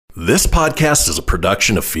This podcast is a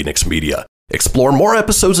production of Phoenix Media. Explore more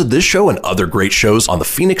episodes of this show and other great shows on the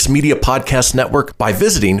Phoenix Media Podcast Network by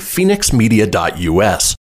visiting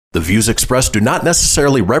phoenixmedia.us. The views expressed do not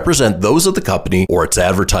necessarily represent those of the company or its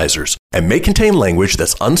advertisers and may contain language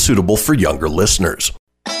that's unsuitable for younger listeners.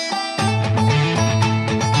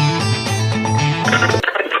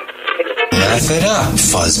 Laugh it up,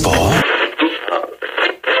 fuzzball.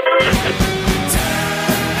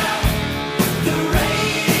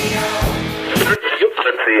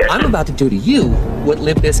 I'm about to do to you what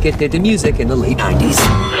Limp Bizkit did to music in the late 90s.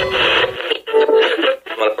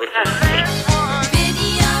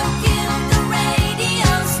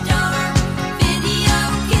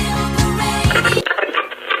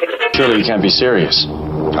 Surely you can't be serious.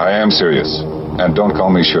 I am serious. And don't call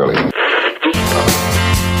me Shirley. Here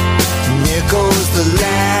goes the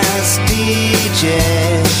last DJ.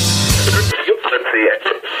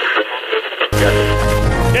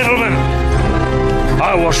 Gentlemen,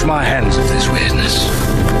 I wash my hands of this weirdness.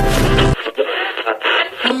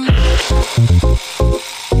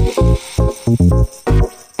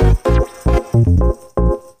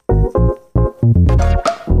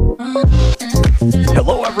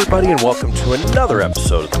 Hello, everybody, and welcome to another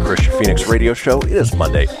episode of the Christian Phoenix Radio Show. It is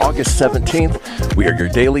Monday, August 17th. We are your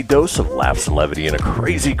daily dose of laughs and levity in a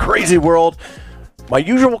crazy, crazy world. My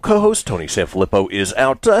usual co-host, Tony Sanfilippo, is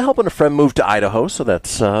out helping a friend move to Idaho, so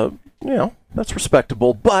that's, that's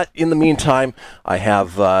respectable. But in the meantime, I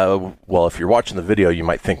have, if you're watching the video, you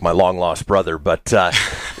might think my long-lost brother, but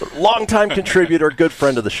longtime contributor, good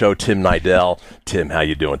friend of the show, Tim Nidell. Tim, how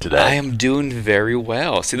you doing today? I am doing very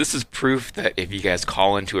well. See, this is proof that if you guys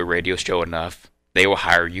call into a radio show enough, they will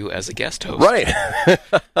hire you as a guest host. Right.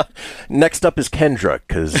 Next up is Kendra,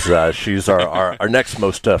 because she's our next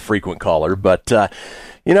most frequent caller. But,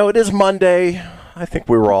 it is Monday. I think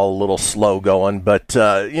we were all a little slow going. But,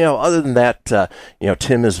 other than that,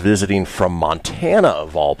 Tim is visiting from Montana,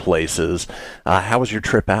 of all places. How was your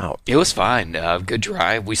trip out? It was fine. Good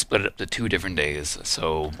drive. We split it up to 2 different days.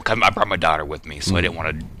 So I brought my daughter with me, so I didn't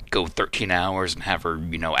want to go 13 hours and have her,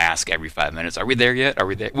 ask every 5 minutes, are we there yet? Are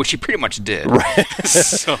we there? Which she pretty much did. Right.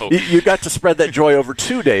 So you got to spread that joy over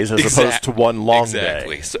 2 days as opposed to one long day.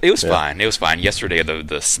 Exactly. So it was fine. It was fine. Yesterday,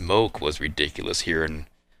 the smoke was ridiculous here in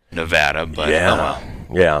Nevada, but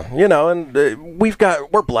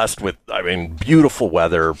we're blessed with, beautiful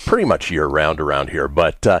weather pretty much year round around here,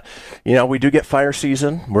 but we do get fire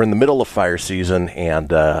season. We're in the middle of fire season,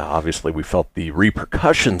 and obviously we felt the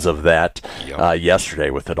repercussions of that yesterday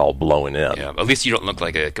with it all blowing in. Yeah, at least you don't look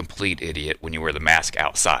like a complete idiot when you wear the mask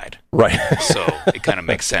outside. Right. So it kind of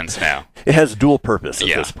makes sense now. It has dual purpose at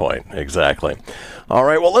this point. Exactly. All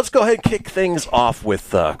right, well, let's go ahead and kick things off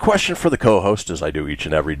with a question for the co-host, as I do each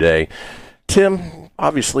and every day. Tim,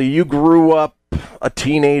 obviously, you grew up a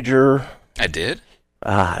teenager. I did?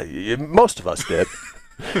 Most of us did.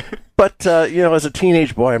 But, as a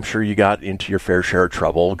teenage boy, I'm sure you got into your fair share of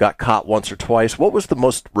trouble, got caught once or twice. What was the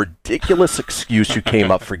most ridiculous excuse you came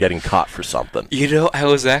up for getting caught for something? I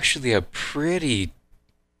was actually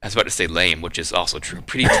I was about to say lame, which is also true.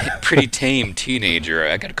 Pretty tame teenager.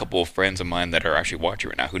 I got a couple of friends of mine that are actually watching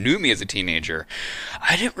right now who knew me as a teenager.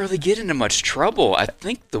 I didn't really get into much trouble. I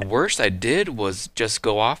think the worst I did was just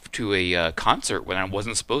go off to a concert when I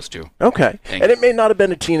wasn't supposed to. Okay. And it may not have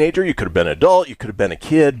been a teenager. You could have been an adult. You could have been a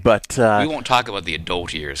kid, but... we won't talk about the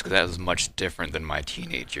adult years, because that was much different than my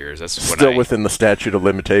teenage years. That's still within the statute of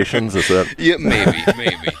limitations, is it? Yeah, maybe.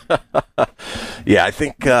 Yeah, I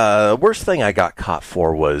think the worst thing I got caught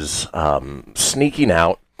for was sneaking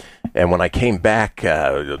out, and when I came back,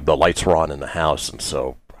 the lights were on in the house, and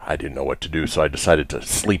so I didn't know what to do, so I decided to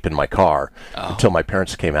sleep in my car until my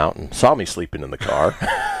parents came out and saw me sleeping in the car.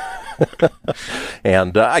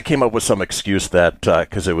 And I came up with some excuse that,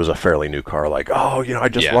 because it was a fairly new car, like, I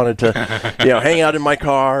just wanted to, hang out in my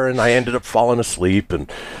car, and I ended up falling asleep,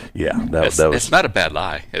 and that was... It's not a bad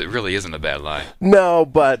lie. It really isn't a bad lie. No,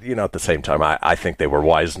 but, at the same time, I think they were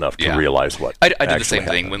wise enough to realize what I did the same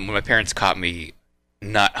happened. thing. When my parents caught me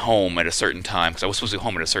not home at a certain time, because I was supposed to be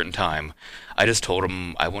home at a certain time, I just told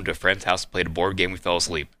them I went to a friend's house, played a board game, we fell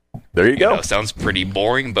asleep. There you go. Sounds pretty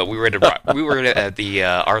boring, but we were at the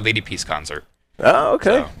Our Lady Peace concert. Oh,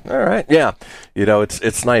 okay. So. All right. Yeah.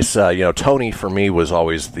 It's nice. Tony for me was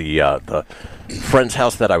always the friend's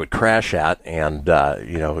house that I would crash at, and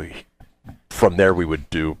from there we would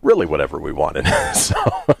do really whatever we wanted. So.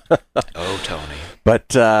 Oh, Tony.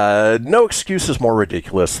 But no excuse is more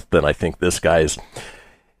ridiculous than I think this guy's.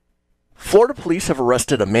 Florida police have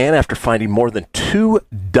arrested a man after finding more than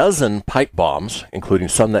 24 pipe bombs, including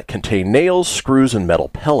some that contain nails, screws, and metal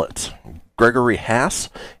pellets. Gregory Hass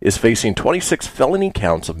is facing 26 felony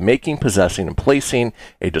counts of making, possessing, and placing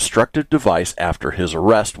a destructive device after his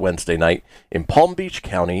arrest Wednesday night in Palm Beach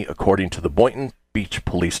County, according to the Boynton Beach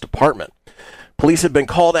Police Department. Police had been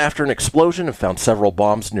called after an explosion and found several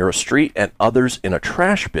bombs near a street and others in a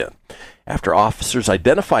trash bin. After officers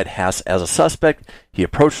identified Hass as a suspect, he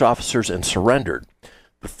approached officers and surrendered.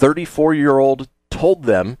 The 34-year-old told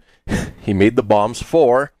them he made the bombs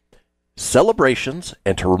for celebrations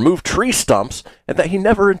and to remove tree stumps, and that he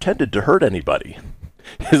never intended to hurt anybody.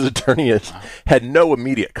 His attorney had no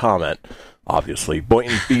immediate comment. Obviously,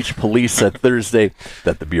 Boynton Beach Police said Thursday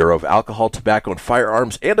that the Bureau of Alcohol, Tobacco, and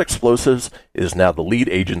Firearms and Explosives is now the lead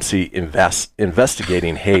agency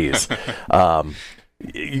investigating Hayes. This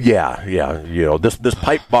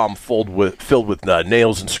pipe bomb filled with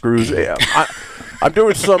nails and screws. Yeah, I'm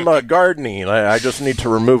doing some gardening. I just need to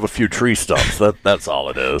remove a few tree stumps. That's all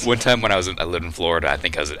it is. One time when I lived in Florida, I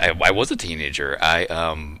think I was a teenager.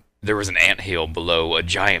 There was an anthill below a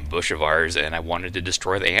giant bush of ours, and I wanted to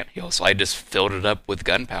destroy the anthill, so I just filled it up with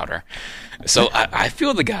gunpowder. So I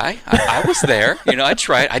feel the guy. I was there. I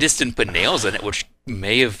tried. I just didn't put nails in it, which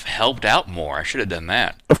may have helped out more. I should have done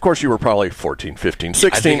that. Of course, you were probably 14, 15,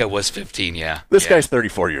 16. I think I was 15, yeah. This guy's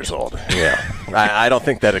 34 years old. Yeah. I don't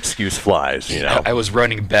think that excuse flies, I was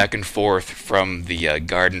running back and forth from the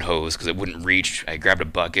garden hose because it wouldn't reach. I grabbed a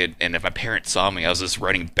bucket, and if my parents saw me, I was just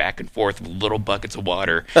running back and forth with little buckets of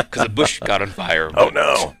water because the bush got on fire. Oh,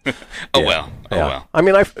 no. Well. I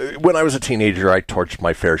mean, when I was a teenager, I torched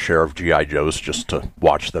my fair share of G.I. Joes just to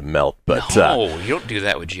watch them melt. But no, you don't do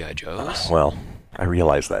that with G.I. Joes. Well, I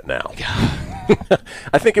realize that now.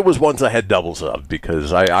 I think it was ones I had doubles of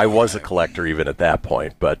because I was a collector even at that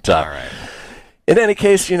point. But all right. In any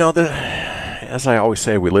case, as I always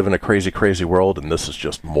say, we live in a crazy, crazy world, and this is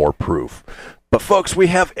just more proof. But folks, we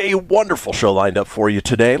have a wonderful show lined up for you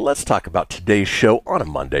today. Let's talk about today's show on a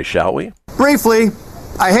Monday, shall we? Briefly,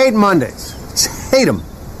 I hate Mondays. Just hate them.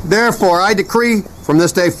 Therefore, I decree from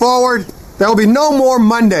this day forward, there will be no more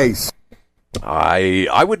Mondays.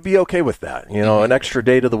 I would be okay with that. An extra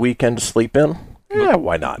day to the weekend to sleep in? Yeah,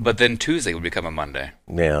 why not? But then Tuesday would become a Monday.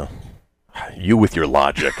 Yeah. You with your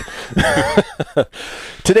logic.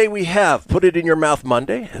 Today we have Put It in Your Mouth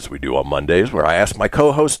Monday, as we do on Mondays, where I ask my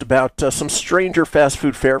co-host about some stranger fast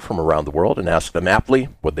food fare from around the world and ask them aptly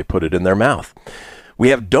would they put it in their mouth. We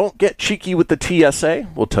have Don't Get Cheeky with the TSA.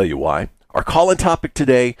 We'll tell you why. Our call-in topic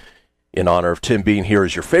today, in honor of Tim being here,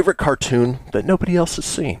 is your favorite cartoon that nobody else has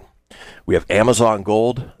seen. We have Amazon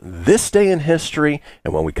Gold, This Day in History,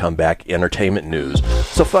 and when we come back, entertainment news.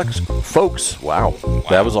 So, folks, wow,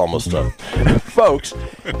 that was almost a... folks,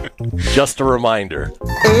 just a reminder.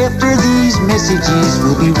 After these messages,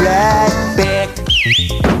 we'll be right back.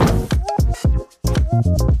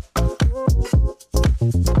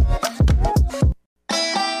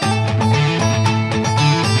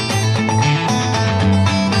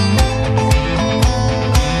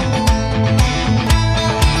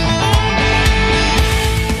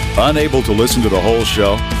 Unable to listen to the whole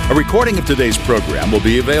show? A recording of today's program will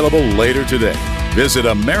be available later today. Visit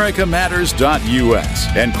americamatters.us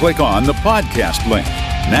and click on the podcast link.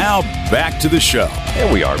 Now, back to the show.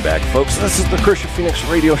 And we are back, folks. This is the Christian Phoenix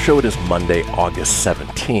Radio Show. It is Monday, August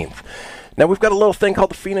 17th. Now, we've got a little thing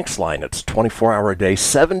called the Phoenix Line. It's a 24-hour-a-day,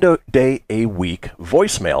 7-day-a-week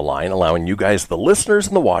voicemail line, allowing you guys, the listeners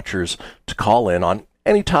and the watchers, to call in on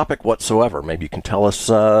any topic whatsoever. Maybe you can tell us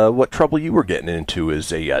what trouble you were getting into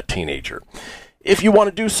as a teenager. If you want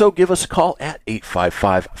to do so, give us a call at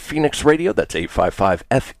 855-PHOENIX-RADIO. That's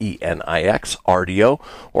 855-FENIX-RDO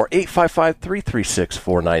or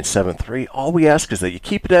 855-336-4973. All we ask is that you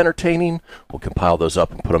keep it entertaining. We'll compile those up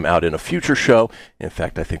and put them out in a future show. In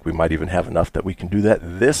fact, I think we might even have enough that we can do that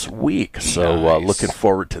this week. So Nice. Looking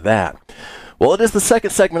forward to that. Well, it is the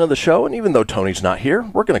second segment of the show, and even though Tony's not here,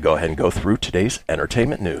 we're going to go ahead and go through today's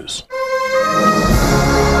entertainment news.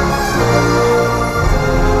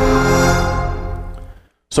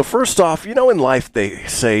 So first off, in life they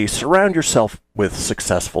say surround yourself with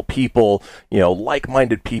successful people,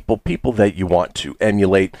 like-minded people, people that you want to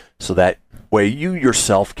emulate, so that way you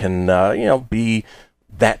yourself can, be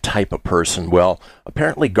that type of person. Well,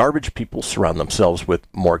 apparently garbage people surround themselves with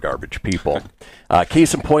more garbage people.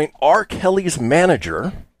 Case in point, R. Kelly's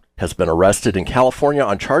manager has been arrested in California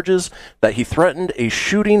on charges that he threatened a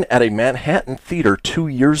shooting at a Manhattan theater 2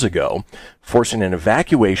 years ago, forcing an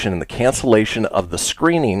evacuation and the cancellation of the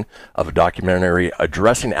screening of a documentary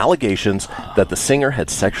addressing allegations that the singer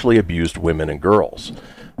had sexually abused women and girls.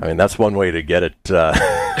 I mean, that's one way to get it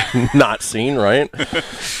not seen, right?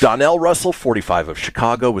 Donnell Russell, 45, of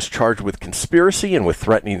Chicago, was charged with conspiracy and with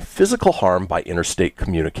threatening physical harm by interstate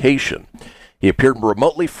communication. He appeared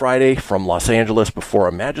remotely Friday from Los Angeles before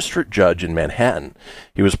a magistrate judge in Manhattan.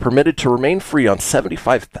 He was permitted to remain free on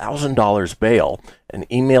 $75,000 bail. An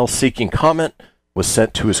email seeking comment was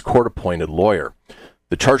sent to his court-appointed lawyer.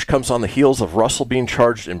 The charge comes on the heels of Russell being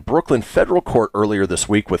charged in Brooklyn federal court earlier this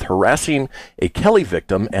week with harassing a Kelly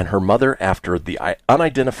victim and her mother after the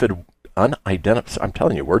unidentified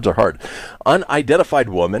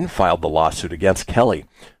woman filed the lawsuit against Kelly.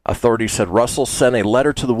 Authorities said Russell sent a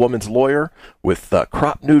letter to the woman's lawyer with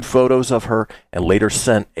crop nude photos of her and later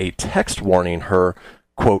sent a text warning her,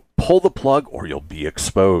 quote, pull the plug or you'll be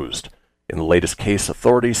exposed. In the latest case,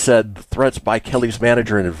 authorities said the threats by Kelly's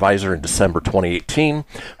manager and advisor in December 2018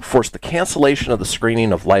 forced the cancellation of the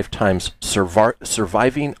screening of Lifetime's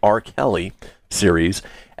Surviving R. Kelly series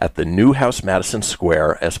at the Newhouse Madison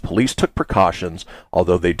Square as police took precautions,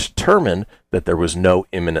 although they determined that there was no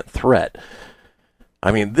imminent threat.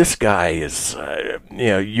 I mean, this guy is,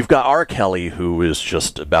 you've got R. Kelly, who is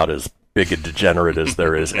just about as big a degenerate as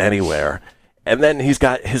there is anywhere. And then he's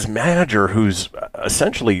got his manager, who's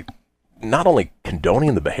essentially not only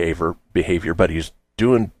condoning the behavior, but he's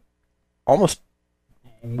doing almost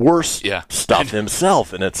worse stuff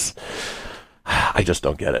himself. And I just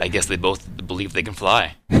don't get it. I guess they both believe they can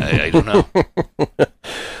fly. I don't know.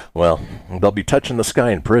 Well, they'll be touching the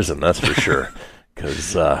sky in prison, that's for sure.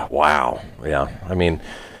 Because, wow. Yeah. I mean,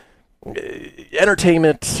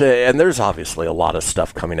 entertainment, and there's obviously a lot of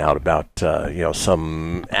stuff coming out about,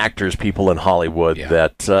 some actors, people in Hollywood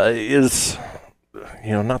that is,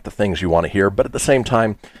 not the things you want to hear. But at the same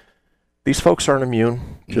time, these folks aren't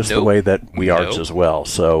immune, just the way that we aren't as well.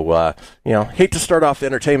 So, hate to start off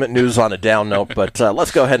entertainment news on a down note, but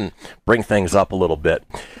let's go ahead and bring things up a little bit.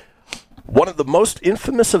 One of the most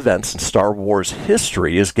infamous events in Star Wars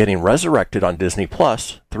history is getting resurrected on Disney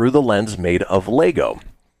Plus through the lens made of Lego.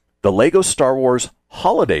 The Lego Star Wars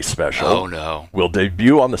Holiday Special will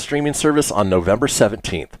debut on the streaming service on November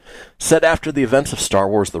 17th. Set after the events of Star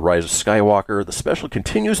Wars The Rise of Skywalker, the special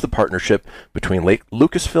continues the partnership between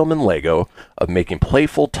Lucasfilm and Lego of making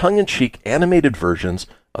playful, tongue-in-cheek animated versions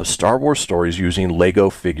of Star Wars stories using Lego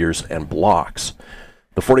figures and blocks.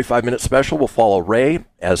 The 45-minute special will follow Rey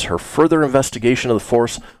as her further investigation of the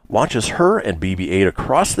Force launches her and BB-8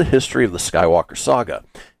 across the history of the Skywalker saga,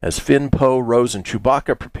 as Finn, Poe, Rose, and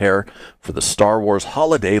Chewbacca prepare for the Star Wars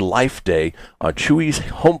Holiday Life Day on Chewie's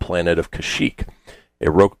home planet of Kashyyyk.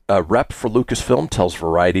 A rep for Lucasfilm tells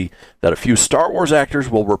Variety that a few Star Wars actors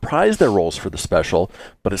will reprise their roles for the special,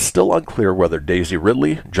 but it's still unclear whether Daisy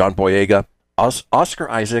Ridley, John Boyega, Oscar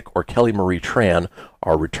Isaac, or Kelly Marie Tran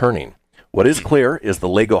are returning. What is clear is the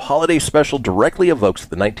Lego Holiday Special directly evokes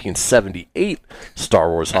the 1978 Star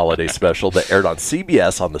Wars Holiday Special that aired on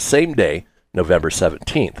CBS on the same day, November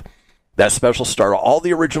 17th. That special starred all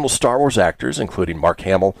the original Star Wars actors, including Mark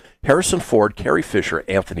Hamill, Harrison Ford, Carrie Fisher,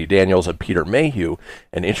 Anthony Daniels, and Peter Mayhew,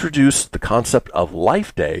 and introduced the concept of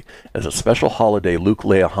Life Day as a special holiday Luke,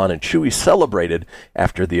 Leia, Han, and Chewie celebrated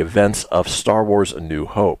after the events of Star Wars A New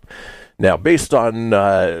Hope. Now, based on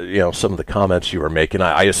some of the comments you were making,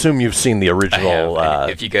 I assume you've seen the original.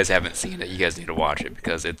 If you guys haven't seen it, you guys need to watch it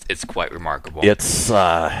because it's quite remarkable. It's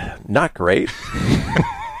not great.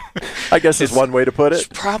 I guess is one way to put it.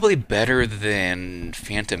 It's probably better than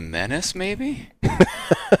Phantom Menace, maybe.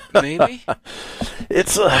 Maybe.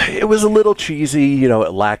 It was a little cheesy.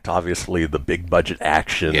 It lacked obviously the big budget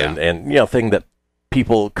action and thing that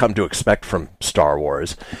people come to expect from Star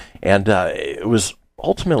Wars, and it was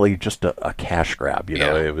ultimately just a cash grab.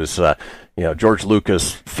 It was George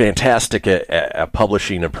Lucas, fantastic at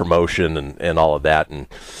publishing and promotion and all of that, and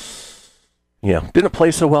didn't play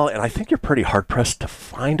so well. And I think you're pretty hard pressed to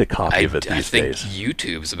find a copy of it these days. I think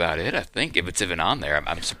YouTube's about it. I think if it's even on there,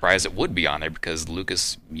 I'm surprised it would be on there because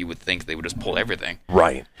Lucas, you would think they would just pull everything.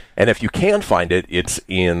 Right. And if you can find it, it's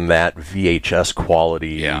in that VHS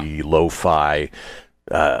quality, lo-fi.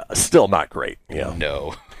 Still not great.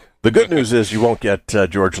 No. The good news is you won't get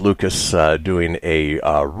George Lucas doing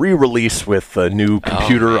a re-release with new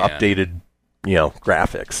computer updated,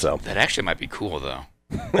 graphics. So that actually might be cool, though.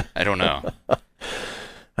 I don't know.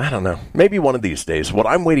 I don't know. Maybe one of these days. What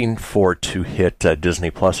I'm waiting for to hit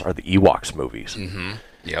Disney Plus are the Ewoks movies. Mm-hmm.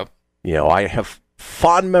 Yep. I have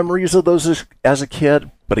fond memories of those as a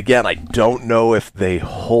kid, but again, I don't know if they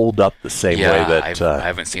hold up the same way that... I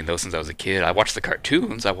haven't seen those since I was a kid. I watched the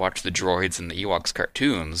cartoons. I watched the droids and the Ewoks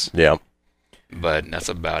cartoons. Yeah. But that's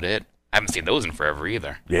about it. I haven't seen those in forever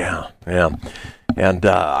either. Yeah. And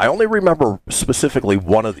I only remember specifically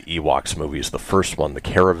one of the Ewoks movies, the first one, The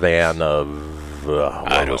Caravan of of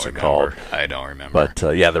what was it called? I don't remember.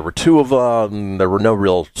 But yeah, there were two of them. There were no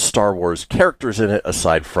real Star Wars characters in it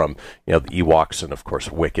aside from the Ewoks and of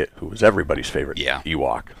course Wicket, who was everybody's favorite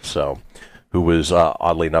Ewok. So, who was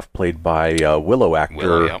oddly enough played by Willow actor.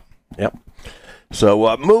 Willow, yep.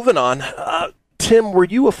 So moving on, Tim, were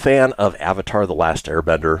you a fan of Avatar: The Last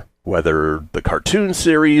Airbender? Whether the cartoon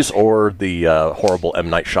series or the horrible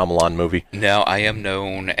M. Night Shyamalan movie? No, I am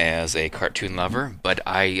known as a cartoon lover, but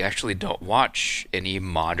I actually don't watch any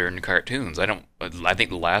modern cartoons. I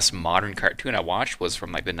think the last modern cartoon I watched was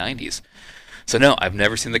from like the 90s. So no, I've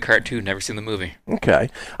never seen the cartoon, never seen the movie.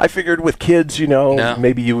 Okay. I figured with kids,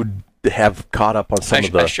 maybe you would have caught up on some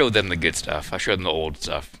of the... I showed them the good stuff. I showed them the old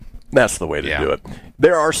stuff. That's the way to do it.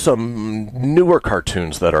 There are some newer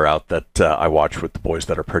cartoons that are out that I watch with the boys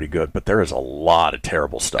that are pretty good, but there is a lot of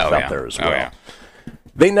terrible stuff out there as well. Yeah.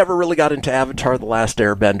 They never really got into Avatar: The Last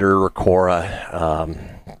Airbender or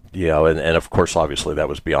Korra, and of course, obviously, that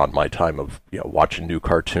was beyond my time of watching new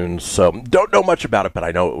cartoons. So don't know much about it, but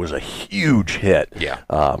I know it was a huge hit.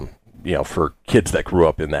 For kids that grew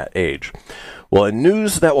up in that age. Well, in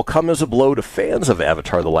news that will come as a blow to fans of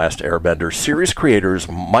Avatar: The Last Airbender, series creators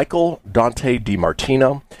Michael Dante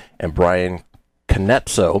DiMartino and Brian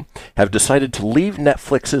Canetzo have decided to leave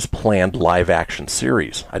Netflix's planned live-action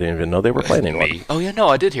series. I didn't even know they were planning one. Oh, yeah, no,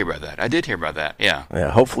 I did hear about that. Yeah.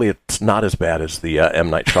 Hopefully it's not as bad as the M.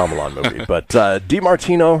 Night Shyamalan movie. But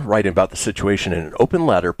DiMartino, writing about the situation in an open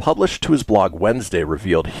letter published to his blog Wednesday,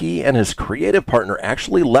 revealed he and his creative partner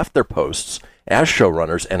actually left their posts as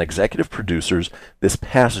showrunners and executive producers this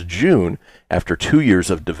past June after 2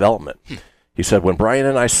 years of development. He said, when Brian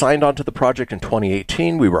and I signed on to the project in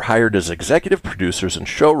 2018, we were hired as executive producers and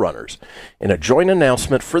showrunners. In a joint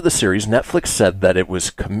announcement for the series, Netflix said that it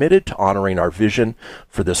was committed to honoring our vision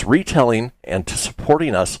for this retelling and to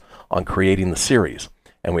supporting us on creating the series.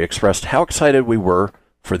 And we expressed how excited we were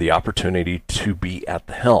for the opportunity to be at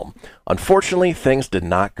the helm. Unfortunately, things did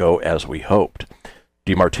not go as we hoped.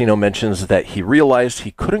 DiMartino mentions that he realized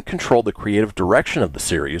he couldn't control the creative direction of the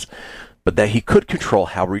series, but that he could control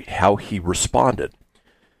how he responded.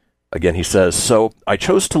 Again, he says, so I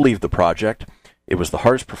chose to leave the project. It was the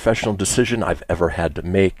hardest professional decision I've ever had to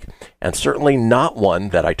make, and certainly not one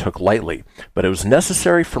that I took lightly, but it was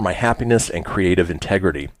necessary for my happiness and creative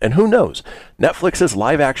integrity. And who knows, Netflix's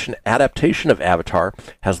live-action adaptation of Avatar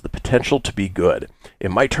has the potential to be good.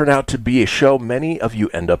 It might turn out to be a show many of you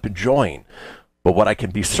end up enjoying. But what I can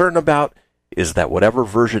be certain about is that whatever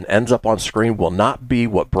version ends up on screen will not be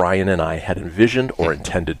what Brian and I had envisioned or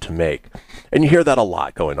intended to make. And you hear that a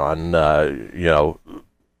lot going on.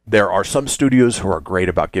 There are some studios who are great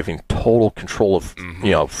about giving total control of,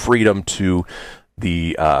 freedom to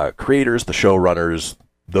the creators, the showrunners,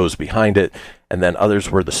 those behind it, and then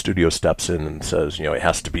others where the studio steps in and says, it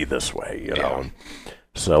has to be this way, know.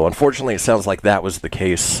 So unfortunately, it sounds like that was the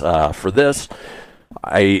case for this.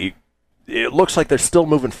 It looks like they're still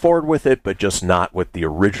moving forward with it, but just not with the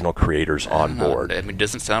original creators on board. I mean, it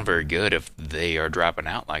doesn't sound very good if they are dropping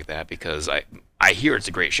out like that, because I hear it's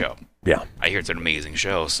a great show. Yeah. I hear it's an amazing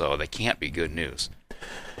show, so that can't be good news.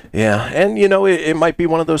 Yeah, and, it might be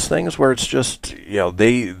one of those things where it's just,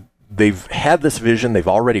 they've had this vision, they've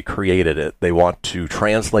already created it, they want to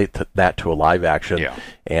translate that to a live action,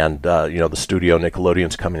 and, the studio,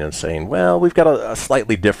 Nickelodeon's coming in and saying, well, we've got a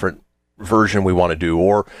slightly different version we want to do,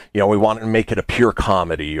 or we want to make it a pure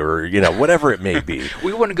comedy, or whatever it may be.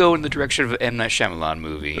 We want to go in the direction of an M. Night Shyamalan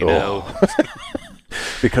movie, you know.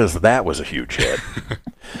 Because that was a huge hit.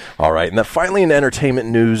 All right, and then finally in entertainment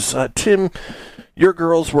news, Tim, your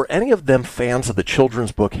girls, were any of them fans of the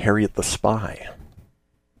children's book Harriet the Spy?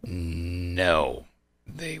 No,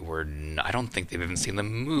 they were. I don't think they've even seen the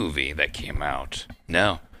movie that came out.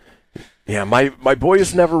 No. Yeah, my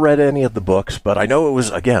boys never read any of the books, but I know it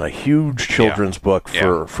was, again, a huge children's book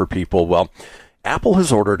for people. Well, Apple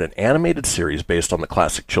has ordered an animated series based on the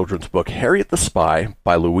classic children's book Harriet the Spy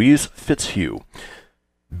by Louise Fitzhugh.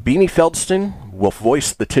 Beanie Feldstein will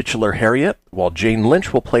voice the titular Harriet, while Jane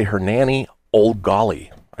Lynch will play her nanny, Old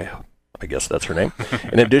Golly. I guess that's her name.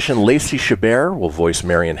 In addition, Lacey Chabert will voice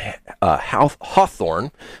Marion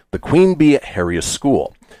Hawthorne, the queen bee at Harriet's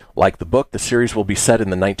school. Like the book, the series will be set in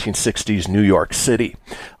the 1960s New York City.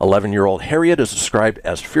 11-year-old Harriet is described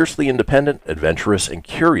as fiercely independent, adventurous, and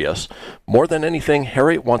curious. More than anything,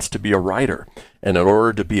 Harriet wants to be a writer. And in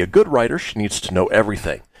order to be a good writer, she needs to know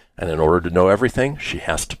everything. And in order to know everything, she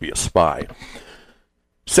has to be a spy.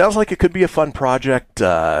 Sounds like it could be a fun project.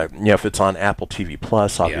 If it's on Apple TV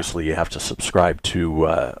Plus, obviously you have to subscribe to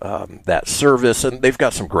that service, and they've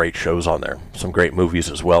got some great shows on there, some great movies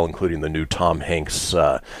as well, including the new Tom Hanks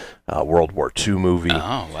World War II movie.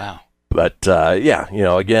 Oh, wow. But, yeah,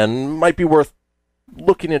 again, might be worth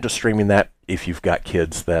looking into streaming that if you've got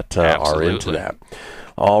kids that are into that.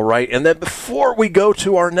 All right, and then before we go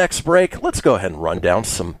to our next break, let's go ahead and run down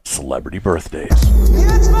some celebrity birthdays.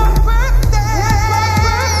 It's my birthday!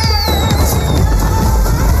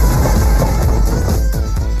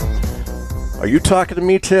 Are you talking to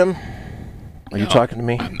me, Tim? Are you talking to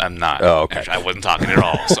me? I'm not. Oh, okay. Actually, I wasn't talking at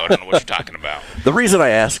all, so I don't know what you're talking about. The reason I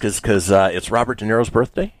ask is because it's Robert De Niro's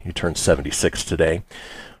birthday. He turned 76 today.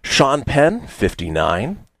 Sean Penn,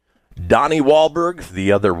 59. Donnie Wahlberg,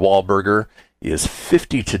 the other Wahlberger, is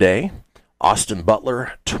 50 today. Austin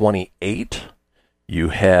Butler, 28. You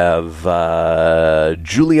have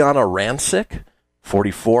Juliana Rancic,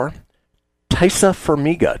 44. Taissa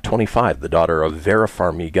Farmiga, 25, the daughter of Vera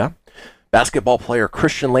Farmiga. Basketball player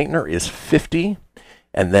Christian Laettner is 50.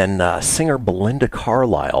 And then singer Belinda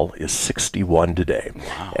Carlisle is 61 today.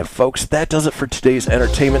 Wow. And folks, that does it for today's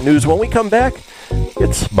entertainment news. When we come back,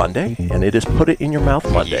 it's Monday, and it is Put It in Your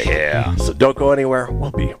Mouth Monday. Yeah. So don't go anywhere.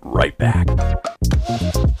 We'll be right back.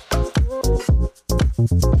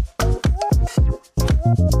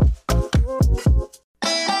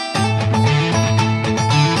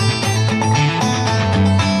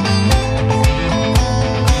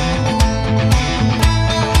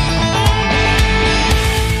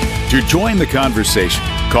 To join the conversation,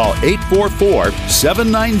 call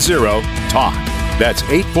 844-790-TALK. That's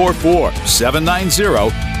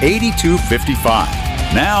 844-790-8255.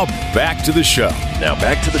 Now, back to the show. Now,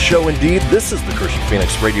 back to the show indeed. This is the Christian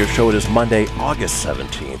Phoenix Radio Show. It is Monday, August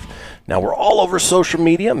 17th. Now, we're all over social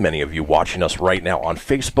media. Many of you watching us right now on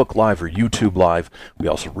Facebook Live or YouTube Live. We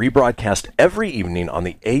also rebroadcast every evening on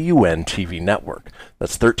the AUN TV network.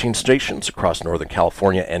 That's 13 stations across Northern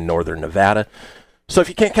California and Northern Nevada. So if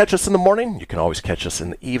you can't catch us in the morning, you can always catch us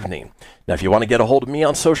in the evening. Now, if you want to get a hold of me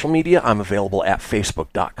on social media, I'm available at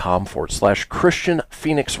facebook.com/Christian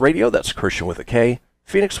Phoenix Radio. That's Christian with a K,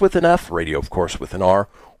 Phoenix with an F, radio, of course, with an R,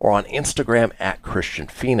 or on Instagram at Christian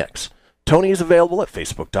Phoenix. Tony is available at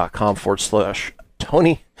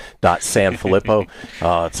facebook.com/Tony.Sanfilippo.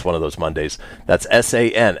 It's one of those Mondays. That's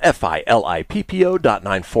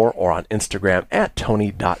SANFILIPPO.94 or on Instagram at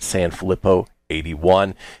Tony.Sanfilippo.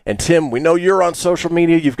 81. And Tim, we know you're on social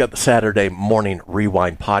media. You've got the Saturday Morning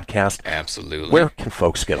Rewind podcast. Absolutely. Where can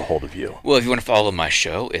folks get a hold of you? Well, if you want to follow my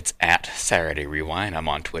show, it's at Saturday Rewind. I'm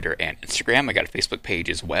on Twitter and Instagram. I got a Facebook page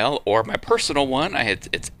as well, or my personal one.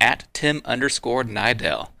 It's at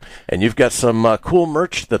Tim_Nidell. And you've got some cool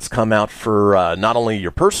merch that's come out for not only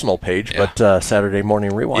your personal page, but Saturday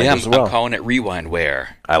Morning Rewind as well. I'm calling it Rewind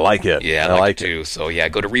Wear. I like it. Yeah, I like it too. So yeah,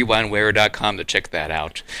 go to rewindwear.com to check that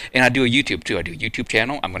out. And I do a YouTube too. I do a YouTube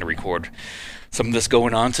channel. I'm going to record some of this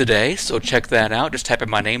going on today, so check that out. Just type in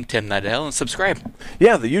my name, Tim Nidell, and subscribe.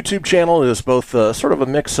 Yeah, the YouTube channel is both sort of a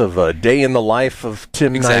mix of a day in the life of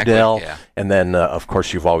Tim Nidell, and then, of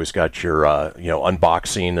course, you've always got your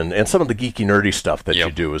unboxing and some of the geeky, nerdy stuff that you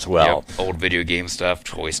do as well. Yep. Old video game stuff,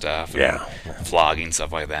 toy stuff, vlogging,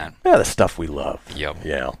 stuff like that. Yeah, the stuff we love. Yep.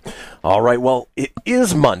 Yeah. All right, well, it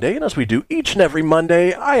is Monday, and as we do each and every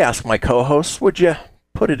Monday, I ask my co-hosts, would you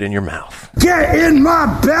put it in your mouth? Get in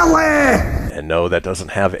my belly! And no, that doesn't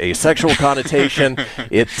have a sexual connotation.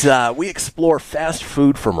 We explore fast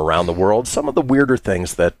food from around the world, some of the weirder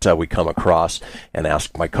things that we come across, and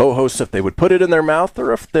ask my co-hosts if they would put it in their mouth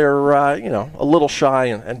or if they're, a little shy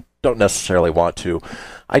and don't necessarily want to.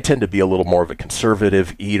 I tend to be a little more of a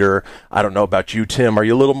conservative eater. I don't know about you, Tim. Are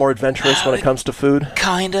you a little more adventurous when it comes to food?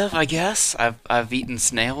 Kind of, I guess. I've eaten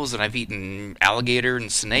snails and I've eaten alligator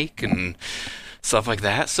and snake and stuff like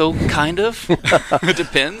that. So kind of. It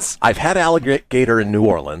depends. I've had alligator in New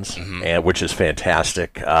Orleans, which is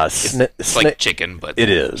fantastic. It's like chicken, but it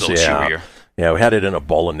is, a little chewier. Yeah, we had it in a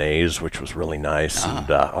bolognese, which was really nice,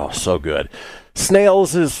 and so good.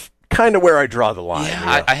 Snails is kind of where I draw the line.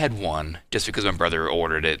 Yeah, I had one just because my brother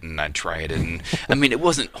ordered it and I tried it. And I mean, it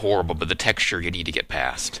wasn't horrible, but the texture you need to get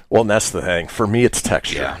past. Well, and that's the thing. For me, it's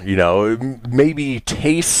texture. Yeah. Maybe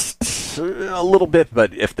taste a little bit,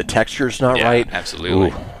 but if the texture's not right,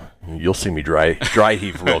 absolutely, you'll see me dry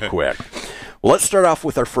heave real quick. Well, let's start off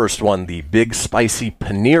with our first one, the Big Spicy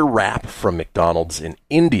Paneer Wrap from McDonald's in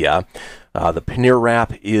India. The paneer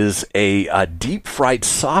wrap is a deep-fried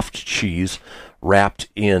soft cheese wrapped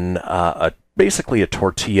in basically a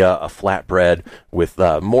tortilla, a flatbread with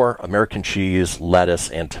more American cheese, lettuce,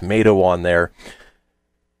 and tomato on there.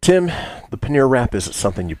 Tim, the paneer wrap is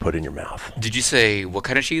something you put in your mouth. Did you say what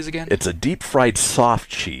kind of cheese again? It's a deep-fried soft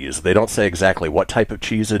cheese. They don't say exactly what type of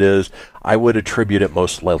cheese it is. I would attribute it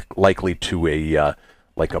most likely to a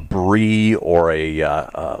like a brie or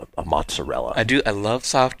a mozzarella. I love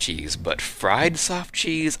soft cheese, but fried soft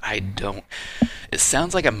cheese, I don't. It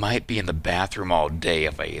sounds like I might be in the bathroom all day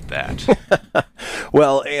if I ate that.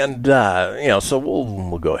 Well, and so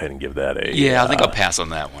we'll go ahead and give that a. Yeah, I think I'll pass on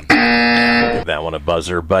that one. Give that one a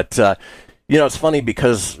buzzer, but. It's funny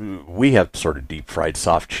because we have sort of deep-fried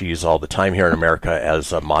soft cheese all the time here in America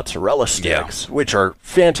as mozzarella sticks, which are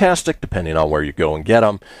fantastic depending on where you go and get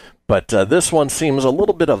them. But this one seems a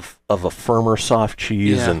little bit of a firmer soft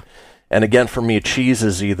cheese. Yeah. And again, for me, cheese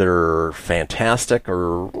is either fantastic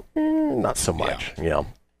or not so much. Yeah.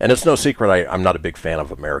 And it's no secret I'm not a big fan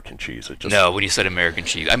of American cheese. No, when you said American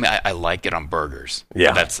cheese, I mean, I like it on burgers.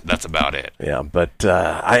 Yeah. That's about it. Yeah, but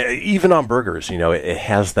even on burgers, it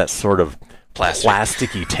has that sort of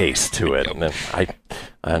plasticky taste to it. And I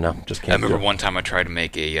don't know, just can't. I remember one time I tried to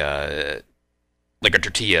make a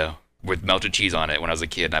tortilla with melted cheese on it when I was a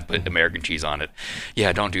kid, and I put American cheese on it.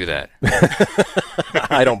 Yeah, don't do that.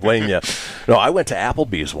 I don't blame you. No, I went to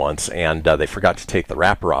Applebee's once, and they forgot to take the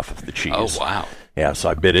wrapper off of the cheese. Oh, wow. Yeah, so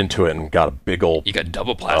I bit into it and got a big old... You got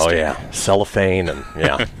double plastic. Oh, yeah. Cellophane, and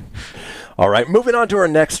yeah. All right, moving on to our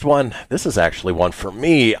next one. This is actually one for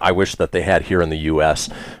me I wish that they had here in the U.S.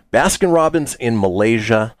 Baskin-Robbins in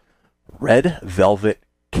Malaysia, red velvet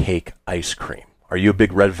cake ice cream. Are you a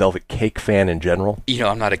big red velvet cake fan in general?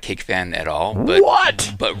 I'm not a cake fan at all. But,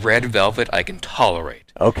 what? But red velvet I can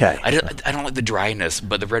tolerate. Okay. I don't like the dryness,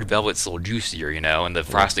 but the red velvet's a little juicier, and the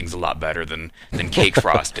frosting's a lot better than cake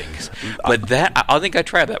frostings. But I think I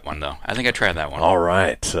tried that one, though. All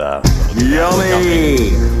right.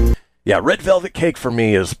 Yummy! Yeah, red velvet cake for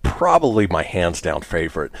me is probably my hands-down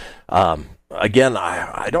favorite. Again,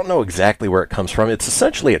 I don't know exactly where it comes from. It's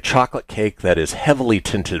essentially a chocolate cake that is heavily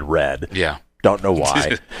tinted red. Yeah. Don't know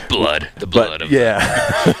why. The blood of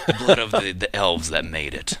the elves that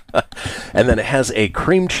made it. And then it has a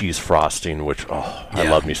cream cheese frosting, which, I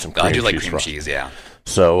love me some cream cheese. I do like cream cheese, yeah.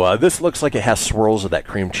 So this looks like it has swirls of that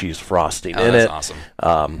cream cheese frosting in it. That's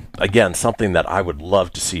awesome. Again, something that I would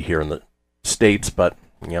love to see here in the States, but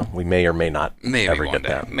we may or may not ever get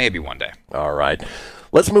that. Maybe one day. All right.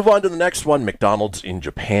 Let's move on to the next one. McDonald's in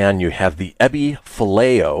Japan. You have the ebi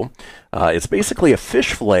fileo. It's basically a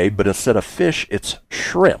fish fillet, but instead of fish, it's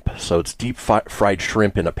shrimp. So it's deep fried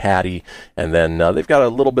shrimp in a patty, and then they've got a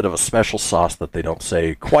little bit of a special sauce that they don't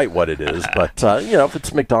say quite what it is. But, if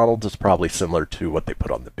it's McDonald's, it's probably similar to what they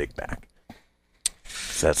put on the Big Mac.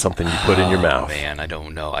 Is that something you put in your mouth? Man, I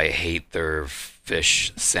don't know. I hate their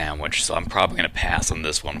fish sandwich, so I'm probably going to pass on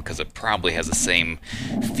this one because it probably has the same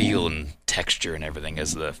feel and texture and everything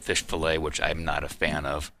as the fish fillet, which I'm not a fan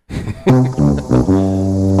of.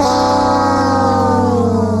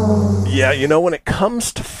 Yeah, when it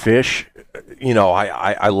comes to fish,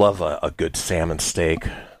 I love a good salmon steak.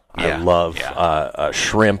 Yeah, I love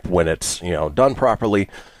shrimp when it's, done properly.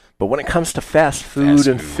 But when it comes to fast food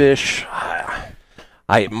and fish,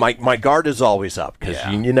 my guard is always up because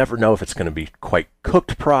you never know if it's going to be quite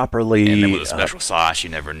cooked properly. And then with a special sauce, you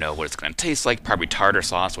never know what it's going to taste like. Probably tartar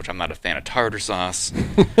sauce, which I'm not a fan of tartar sauce.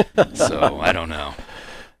 So I don't know.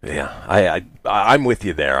 Yeah, I'm with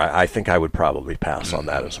you there. I think I would probably pass on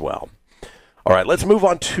that as well. All right, let's move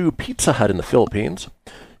on to Pizza Hut in the Philippines.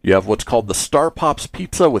 You have what's called the Star Pops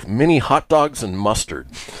Pizza with mini hot dogs and mustard.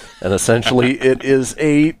 And essentially it is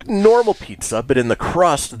a normal pizza, but in the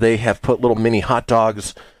crust they have put little mini hot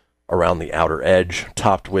dogs around the outer edge,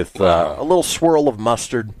 topped with a little swirl of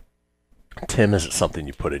mustard. Tim, is it something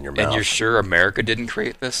you put in your mouth? And you're sure America didn't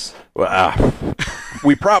create this? Well,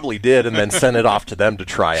 we probably did, and then sent it off to them to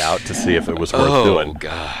try out to see if it was worth doing. Oh,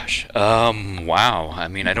 gosh. Wow. I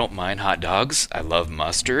mean, I don't mind hot dogs. I love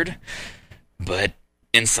mustard. But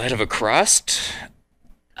inside of a crust?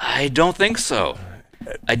 I don't think so.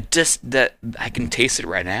 I can taste it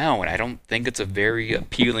right now, and I don't think it's a very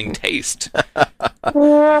appealing taste.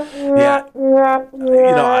 Yeah,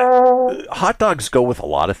 hot dogs go with a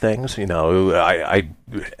lot of things. I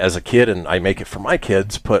as a kid, and I make it for my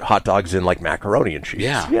kids, put hot dogs in like macaroni and cheese.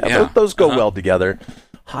 Yeah. Those go well together.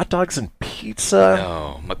 Hot dogs and pizza?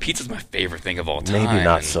 No, pizza's my favorite thing of all time. Maybe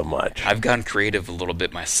not so much. I've gotten creative a little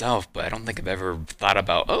bit myself, but I don't think I've ever thought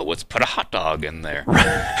about, let's put a hot dog in there.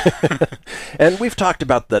 And we've talked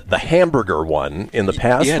about the hamburger one in the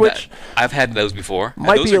past, which I've had those before.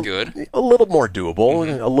 Those are good. A little more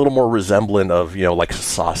doable, a little more resemblant of, like a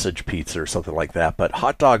sausage pizza or something like that. But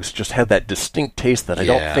hot dogs just have that distinct taste that I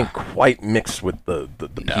don't think quite mixed with the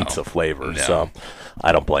pizza flavor. No. So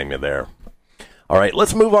I don't blame you there. All right,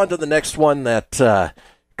 let's move on to the next one that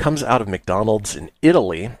comes out of McDonald's in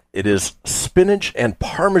Italy. It is spinach and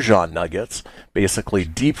Parmesan nuggets, basically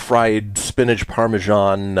deep-fried spinach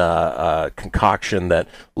Parmesan concoction that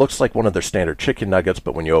looks like one of their standard chicken nuggets,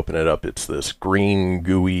 but when you open it up, it's this green,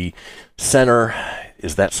 gooey center.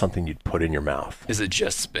 Is that something you'd put in your mouth? Is it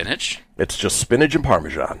just spinach? It's just spinach and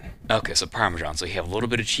Parmesan. Okay, so Parmesan. So you have a little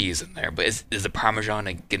bit of cheese in there, but is the Parmesan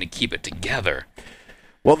going to keep it together?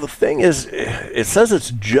 Well, the thing is, it says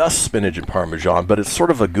it's just spinach and Parmesan, but it's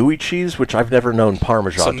sort of a gooey cheese, which I've never known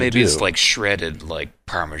Parmesan to do. So maybe it's like shredded, like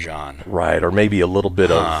Parmesan. Right, or maybe a little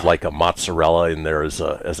bit of like a mozzarella in there as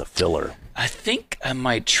a filler. I think I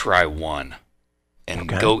might try one and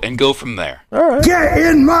go from there. All right. Get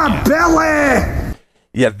in my belly!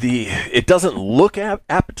 Yeah, it doesn't look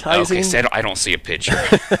appetizing. Okay, so I don't see a picture.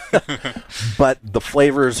 But the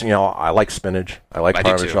flavors, I like spinach. I like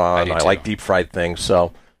Parmesan. I like deep fried things.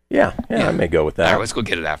 So, yeah, I may go with that. All right, let's go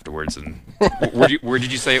get it afterwards. And where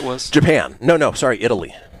did you say it was? Japan. No, sorry,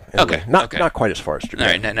 Italy. Okay. Not quite as far as Japan.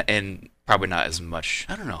 All right, and probably not as much.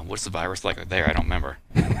 I don't know. What's the virus like there? I don't remember.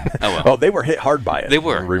 Oh, well. Oh, they were hit hard by it. They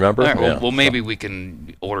were. Remember? All right, well, maybe we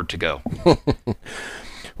can order to go.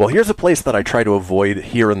 Well, here's a place that I try to avoid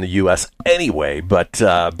here in the U.S. anyway, but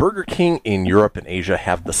Burger King in Europe and Asia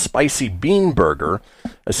have the spicy bean burger.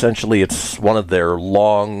 Essentially, it's one of their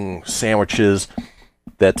long sandwiches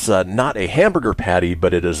that's not a hamburger patty,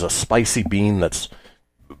 but it is a spicy bean that's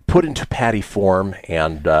put into patty form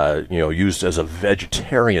and used as a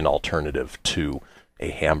vegetarian alternative to a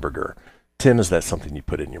hamburger. Tim, is that something you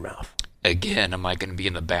put in your mouth? Again, am I going to be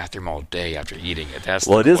in the bathroom all day after eating it? That's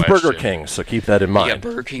well, the it is question. Burger King, so keep that in mind. Yeah,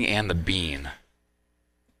 Burger King and the bean.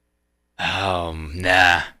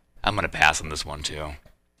 Nah. I'm going to pass on this one, too.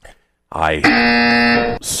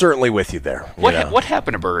 I certainly with you there. What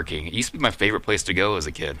happened to Burger King? It used to be my favorite place to go as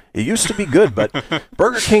a kid. It used to be good, but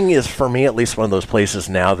Burger King is, for me, at least one of those places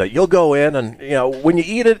now that you'll go in and, when you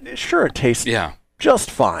eat it, sure, it tastes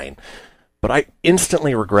just fine. But I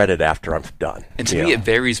instantly regret it after I'm done. And to me, it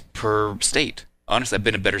varies per state. Honestly, I've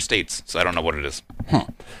been in better states, so I don't know what it is.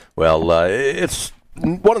 Well, it's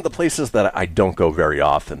one of the places that I don't go very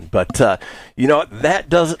often. But, that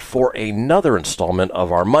does it for another installment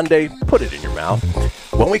of our Monday Put It in Your Mouth.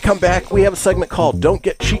 When we come back, we have a segment called Don't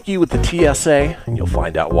Get Cheeky with the TSA, and you'll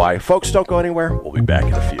find out why. Folks, don't go anywhere. We'll be back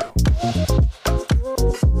in a few.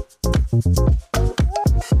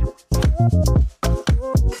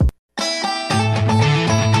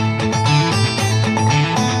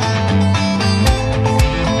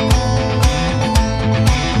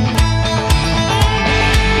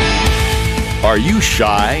 Are you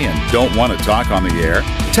shy and don't want to talk on the air?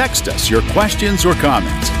 Text us your questions or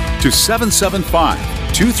comments to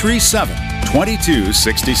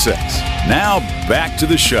 775-237-2266. Now, back to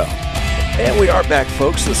the show. And we are back,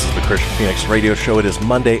 folks. This is the Christian Phoenix Radio Show. It is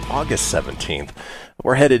Monday, August 17th.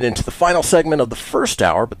 We're headed into the final segment of the first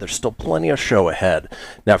hour, but there's still plenty of show ahead.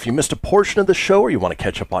 Now, if you missed a portion of the show or you want to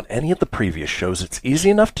catch up on any of the previous shows, it's easy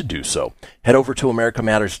enough to do so. Head over to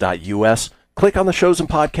americamatters.us. Click on the shows and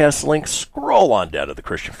podcasts link, scroll on down to the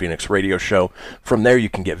Christian Phoenix Radio Show. From there, you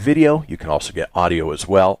can get video. You can also get audio as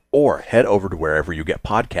well, or head over to wherever you get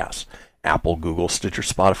podcasts. Apple, Google, Stitcher,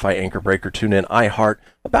 Spotify, Anchor Breaker, TuneIn, iHeart,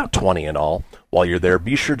 about 20 in all. While you're there,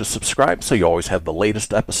 be sure to subscribe so you always have the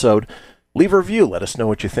latest episode. Leave a review. Let us know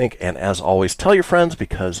what you think. And as always, tell your friends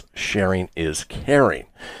because sharing is caring.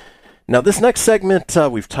 Now, this next segment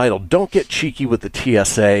we've titled Don't Get Cheeky with the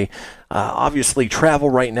TSA. Obviously, travel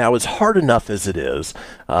right now is hard enough as it is.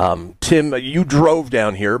 Tim, you drove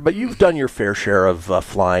down here, but you've done your fair share of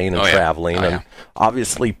flying and traveling. And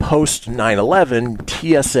obviously, post 9/11,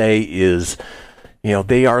 TSA is,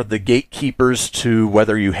 they are the gatekeepers to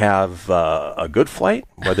whether you have a good flight,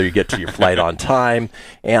 whether you get to your flight on time.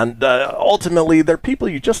 And ultimately, they're people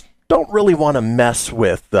you just don't really want to mess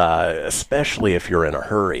with, especially if you're in a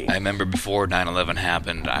hurry. I remember before 9/11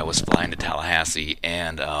 happened, I was flying to Tallahassee,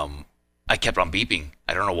 and I kept on beeping.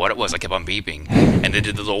 I don't know what it was. I kept on beeping. And they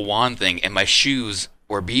did the little wand thing, and my shoes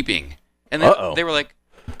were beeping. And they were like,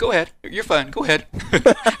 go ahead. You're fine. Go ahead.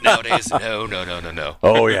 Nowadays, no.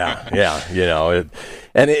 Oh, yeah.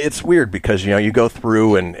 And it's weird because, you go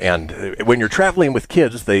through and when you're traveling with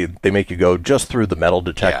kids, they make you go just through the metal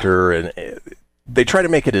detector and they try to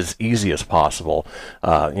make it as easy as possible.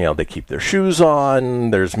 They keep their shoes on.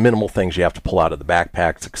 There's minimal things you have to pull out of the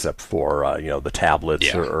backpacks except for, the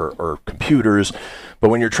tablets or computers. But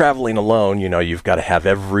when you're traveling alone, you've got to have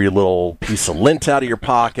every little piece of lint out of your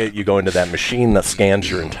pocket. You go into that machine that scans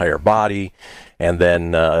your entire body. And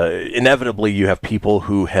then inevitably you have people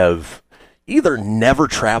who have either never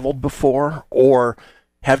traveled before or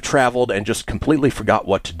have traveled and just completely forgot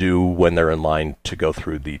what to do when they're in line to go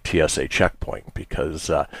through the TSA checkpoint,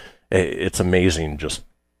 because it's amazing just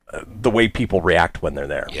the way people react when they're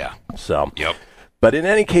there. Yeah. So. Yep. But in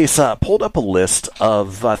any case, pulled up a list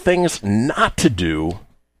of things not to do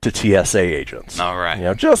to TSA agents. All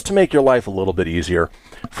right. Just to make your life a little bit easier.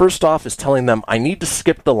 First off is telling them, I need to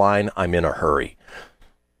skip the line, I'm in a hurry.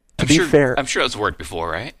 To be fair, I'm sure it's worked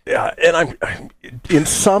before, right? Yeah, and I'm in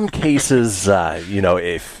some cases,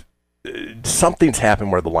 if something's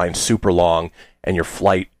happened where the line's super long and your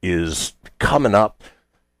flight is coming up,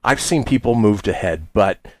 I've seen people moved ahead,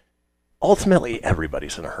 but ultimately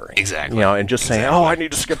everybody's in a hurry. Exactly. And just saying, oh, I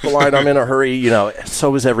need to skip the line, I'm in a hurry,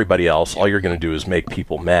 so is everybody else. All you're going to do is make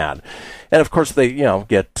people mad. And of course they,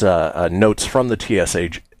 get notes from the TSA.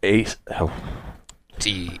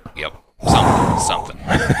 Yep. Something.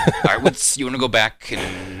 All right, you want to go back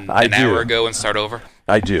an hour ago and start over?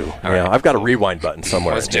 I do. Right. I've got a rewind button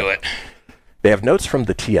somewhere. Let's do it. They have notes from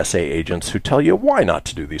the TSA agents who tell you why not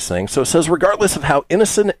to do these things. So it says, regardless of how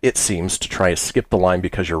innocent it seems to try to skip the line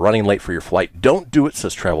because you're running late for your flight, don't do it,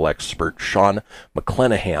 says travel expert Sean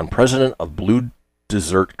McClenahan, president of Blue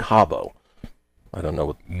Desert Cabo. I don't know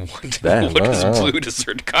what that is. What is Blue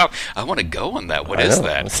Desert Cabo? I want to go on that. What is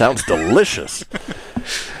that? It sounds delicious.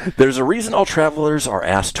 There's a reason all travelers are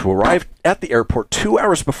asked to arrive at the airport 2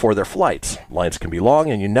 hours before their flights. Lines can be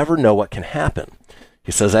long, and you never know what can happen.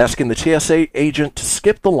 He says asking the TSA agent to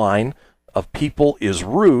skip the line of people is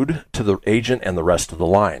rude to the agent and the rest of the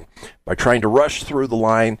line. By trying to rush through the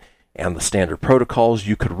line and the standard protocols,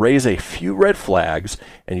 you could raise a few red flags,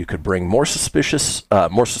 and you could bring more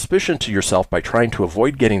suspicion to yourself by trying to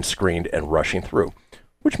avoid getting screened and rushing through,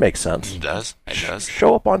 which makes sense. It does.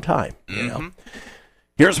 Show up on time. Mm-hmm.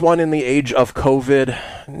 Here's one in the age of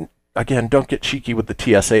COVID. Again, don't get cheeky with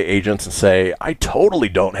the TSA agents and say, I totally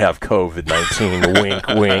don't have COVID-19, wink,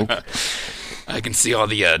 wink. I can see all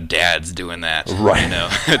the dads doing that. Right.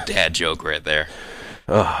 Dad joke right there.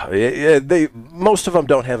 Most of them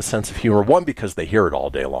don't have a sense of humor. One, because they hear it all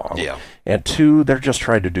day long. Yeah. And two, they're just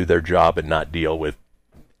trying to do their job and not deal with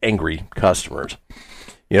angry customers.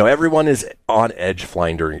 Everyone is on edge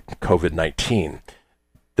flying during COVID-19.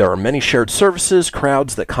 There are many shared services,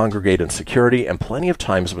 crowds that congregate in security, and plenty of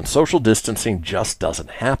times when social distancing just doesn't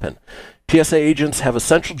happen. TSA agents have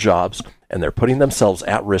essential jobs, and they're putting themselves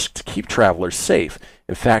at risk to keep travelers safe.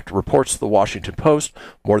 In fact, reports the Washington Post,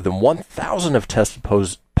 more than 1,000 have tested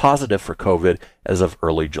positive for COVID as of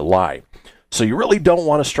early July. So you really don't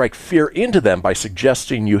want to strike fear into them by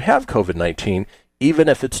suggesting you have COVID-19, even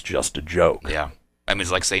if it's just a joke. Yeah. I mean,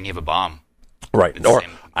 it's like saying you have a bomb. Right. Or,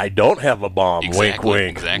 I don't have a bomb. Exactly, wink,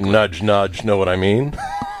 wink. Exactly. Nudge, nudge. Know what I mean?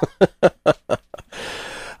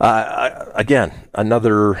 Again,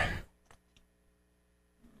 another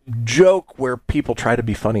joke where people try to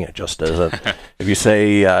be funny. It just doesn't. If you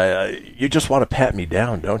say, you just want to pat me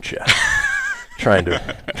down, don't you? trying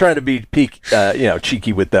to be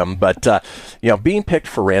cheeky with them. But, being picked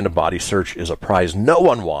for random body search is a prize no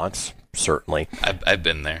one wants. Certainly. I've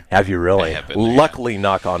been there. Have you really? I have been there, Luckily,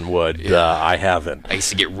 knock on wood, I haven't. I used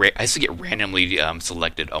to get randomly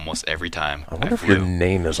selected almost every time. I wonder if your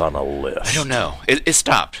name is on a list. I don't know. It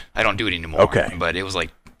stopped. I don't do it anymore. Okay. But it was like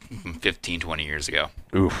 15, 20 years ago.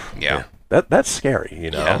 Oof. Yeah. That's scary,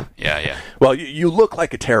 Yeah. Well, you look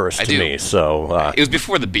like a terrorist to me, so... it was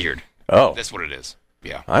before the beard. Oh. That's what it is.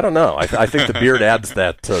 Yeah. I don't know. I think the beard adds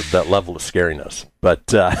that level of scariness.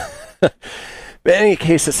 But... But in any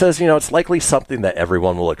case, it says, it's likely something that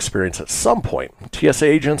everyone will experience at some point. TSA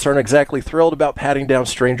agents aren't exactly thrilled about patting down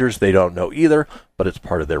strangers they don't know either, but it's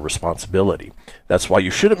part of their responsibility. That's why you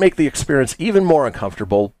shouldn't make the experience even more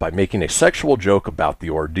uncomfortable by making a sexual joke about the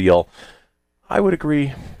ordeal. I would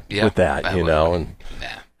agree with that, and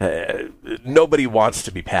nobody wants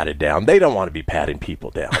to be patted down. They don't want to be patting people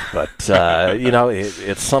down, but,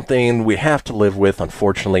 it's something we have to live with,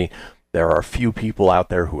 unfortunately. There are a few people out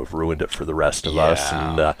there who have ruined it for the rest of us,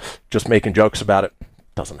 and just making jokes about it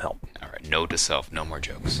doesn't help. All right, note to self, no more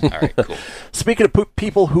jokes. All right, cool. Speaking of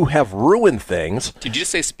people who have ruined things... Did you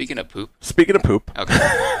just say speaking of poop? Speaking of poop.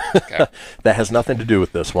 Okay. That has nothing to do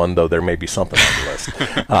with this one, though there may be something on the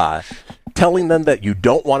list. Telling them that you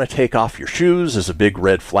don't want to take off your shoes is a big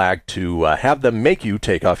red flag to have them make you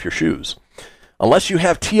take off your shoes. Unless you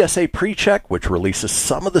have TSA PreCheck, which releases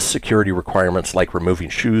some of the security requirements like removing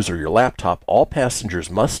shoes or your laptop, all passengers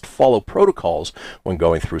must follow protocols when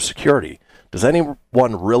going through security. Does anyone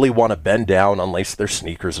really want to bend down, unlace their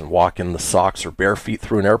sneakers, and walk in the socks or bare feet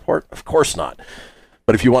through an airport? Of course not.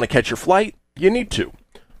 But if you want to catch your flight, you need to.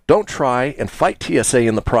 Don't try and fight TSA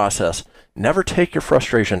in the process. Never take your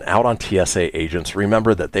frustration out on TSA agents.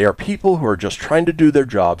 Remember that they are people who are just trying to do their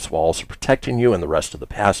jobs while also protecting you and the rest of the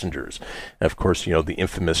passengers. And of course, you know, the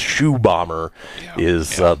infamous shoe bomber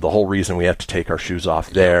is the whole reason we have to take our shoes off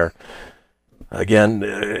there. Again,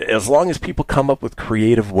 as long as people come up with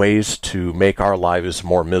creative ways to make our lives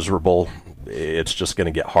more miserable, it's just going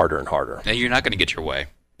to get harder and harder. And you're not going to get your way.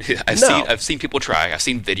 I've seen people try. I've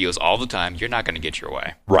seen videos all the time. You're not going to get your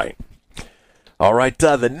way. Right. All right.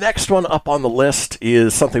 The next one up on the list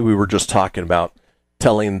is something we were just talking about,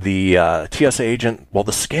 telling the TSA agent, well,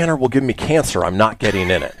 the scanner will give me cancer. I'm not getting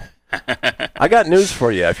in it. I got news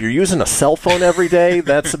for you. If you're using a cell phone every day,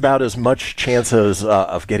 that's about as much chances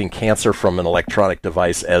of getting cancer from an electronic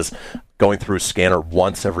device as going through a scanner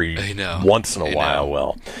once in a while.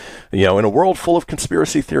 Well, you know, in a world full of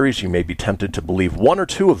conspiracy theories, you may be tempted to believe one or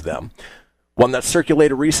two of them. One that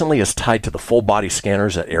circulated recently is tied to the full-body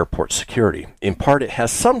scanners at airport security. In part, it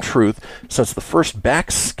has some truth, since the first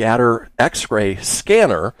backscatter X-ray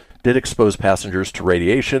scanner did expose passengers to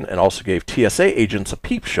radiation and also gave TSA agents a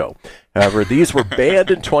peep show. However, these were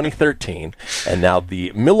banned in 2013, and now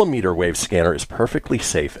the millimeter wave scanner is perfectly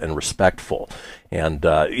safe and respectful. And,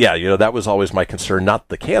 that was always my concern, not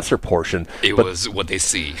the cancer portion. It was what they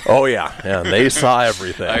see. Oh, yeah, and they saw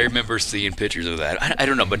everything. I remember seeing pictures of that. I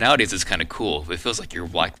don't know, but nowadays it's kind of cool. It feels like you're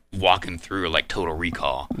like walking through like Total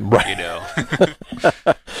Recall, right?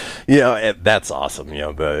 You know? That's awesome.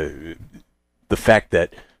 The fact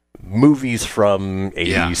that movies from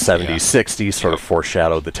 80s, 70s, 60s sort of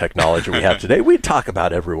foreshadow the technology we have today. We talk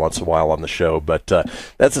about every once in a while on the show, but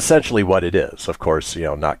that's essentially what it is. Of course,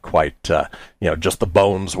 not quite, just the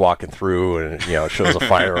bones walking through and, it shows a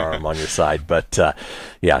firearm on your side. But,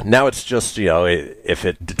 now it's just, if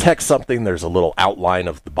it detects something, there's a little outline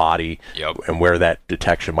of the body and where that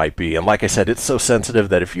detection might be. And like I said, it's so sensitive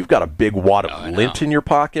that if you've got a big wad of lint in your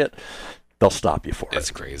pocket, they'll stop you for it. It's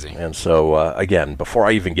crazy. And so, again, before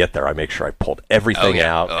I even get there, I make sure I pulled everything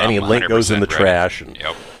out. Any link goes in the trash. And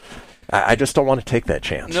I just don't want to take that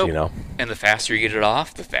chance, And the faster you get it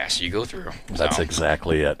off, the faster you go through. That's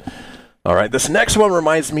exactly it. All right, this next one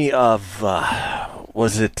reminds me of,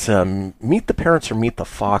 was it Meet the Parents or Meet the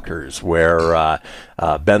Fockers, where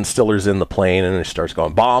Ben Stiller's in the plane and he starts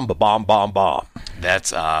going, bomb, ba-bomb, bomb, bomb.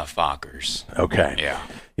 That's Fockers. Okay. Yeah.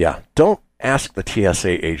 Yeah. Don't ask the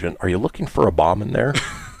TSA agent, are you looking for a bomb in there?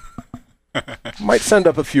 Might send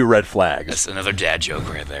up a few red flags. That's another dad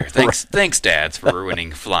joke right there. Thanks, dads, for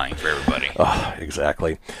ruining flying for everybody. Oh,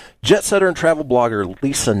 exactly. Jet setter and travel blogger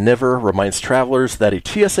Lisa Niver reminds travelers that a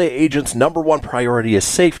TSA agent's number one priority is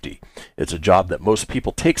safety. It's a job that most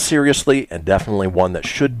people take seriously and definitely one that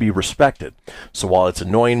should be respected. So while it's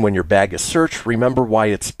annoying when your bag is searched, remember why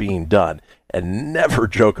it's being done and never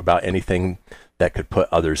joke about anything that could put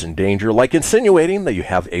others in danger, like insinuating that you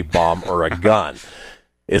have a bomb or a gun.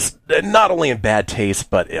 It's not only in bad taste,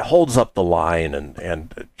 but it holds up the line,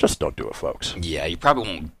 and just don't do it, folks. Yeah, you probably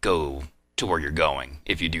won't go to where you're going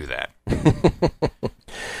if you do that.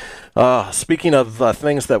 Speaking of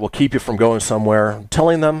things that will keep you from going somewhere,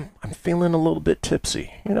 telling them, I'm feeling a little bit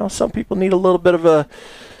tipsy. Some people need a little bit of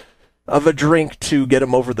a drink to get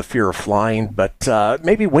them over the fear of flying, but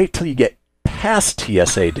maybe wait till you get past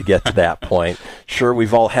TSA to get to that point. Sure,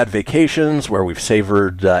 we've all had vacations where we've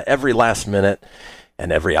savored every last minute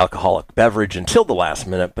and every alcoholic beverage until the last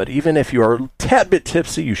minute, but even if you are a tad bit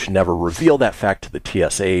tipsy, you should never reveal that fact to the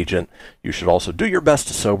TSA agent. You should also do your best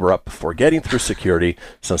to sober up before getting through security,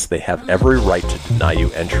 since they have every right to deny you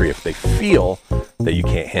entry if they feel that you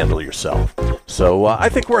can't handle yourself. So I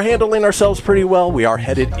think we're handling ourselves pretty well. We are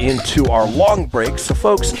headed into our long break. So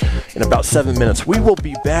folks, in about 7 minutes, we will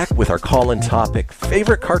be back with our call-in topic,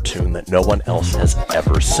 favorite cartoon that no one else has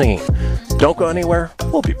ever seen. Don't go anywhere.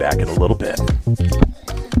 We'll be back in a little bit.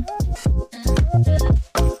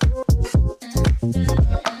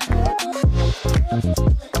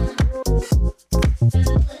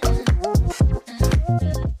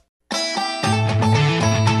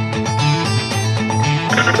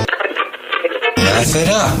 Laugh it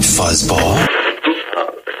up, fuzzball.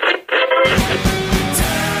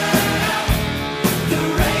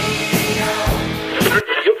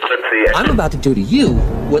 I'm about to do to you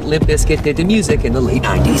what Limp Bizkit did to music in the late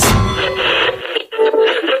 90s.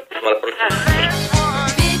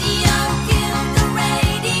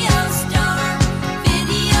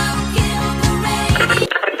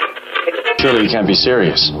 Surely you can't be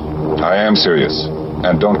serious. I am serious.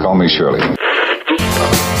 And don't call me Shirley.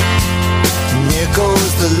 Here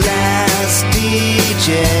goes the last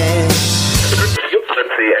DJ.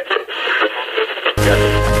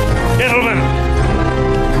 Gentlemen,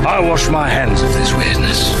 I wash my hands of this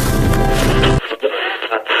weirdness.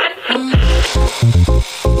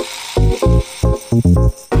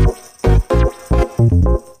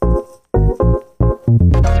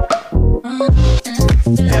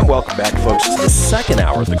 And welcome back, folks, to the second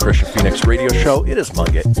hour of the Christian Phoenix Radio Show. It is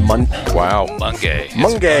Monday.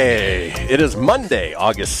 Monday. It is Monday,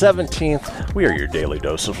 August 17th. We are your daily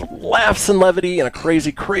dose of laughs and levity in a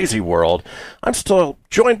crazy, crazy world. I'm still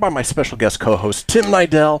joined by my special guest co-host, Tim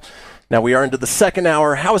Nidell. Now, we are into the second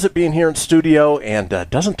hour. How is it being here in studio? And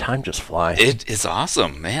doesn't time just fly? It is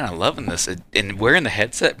awesome, man. I'm loving this. And wearing the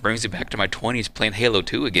headset brings me back to my 20s playing Halo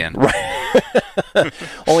 2 again. Right.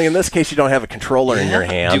 Only in this case, you don't have a controller in your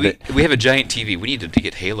hand. We have a giant TV. We need to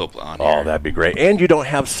get Halo on here. Oh, that'd be great. And you don't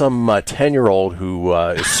have some 10-year-old who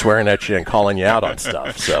is swearing at you and calling you out on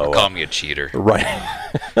stuff. So call me a cheater. Right.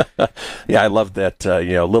 Yeah, I love that,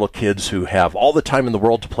 little kids who have all the time in the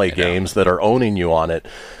world to play games that are owning you on it.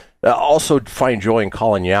 Also find joy in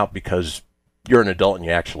calling you out because you're an adult and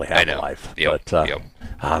you actually have a life. Yep. But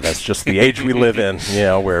that's just the age we live in,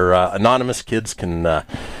 where anonymous kids can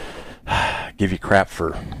give you crap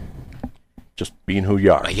for just being who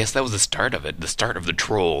you are. I guess that was the start of it, the start of the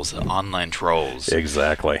trolls, the online trolls.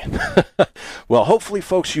 Exactly. Well, hopefully,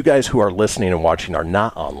 folks, you guys who are listening and watching are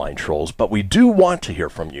not online trolls, but we do want to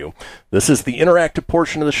hear from you. This is the interactive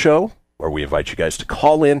portion of the show, where we invite you guys to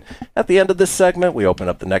call in. At the end of this segment, we open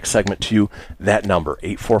up the next segment to you. That number,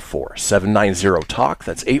 844-790-TALK.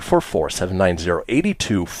 That's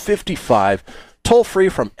 844-790-8255. Toll free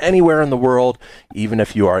from anywhere in the world, even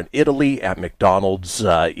if you are in Italy at McDonald's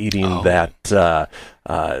eating that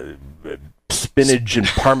spinach and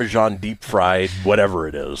Parmesan deep fried, whatever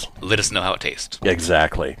it is. Let us know how it tastes.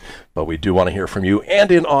 Exactly. But we do want to hear from you.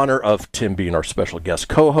 And in honor of Tim being our special guest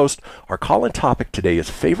co-host, our call-in topic today is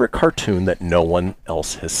favorite cartoon that no one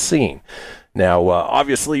else has seen. Now,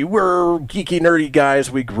 obviously, we're geeky, nerdy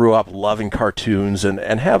guys. We grew up loving cartoons and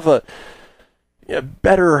have a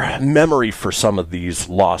better memory for some of these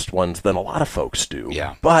lost ones than a lot of folks do.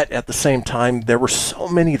 Yeah. But at the same time, there were so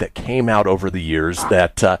many that came out over the years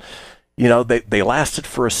that they lasted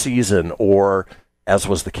for a season, or, as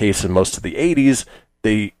was the case in most of the 80s,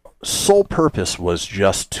 the sole purpose was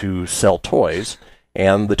just to sell toys,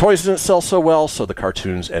 and the toys didn't sell so well, so the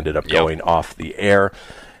cartoons ended up going off the air.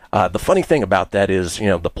 The funny thing about that is,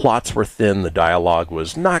 the plots were thin, the dialogue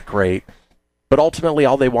was not great, but ultimately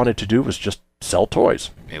all they wanted to do was just sell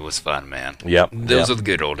toys. It was fun, man. Yep. Those are the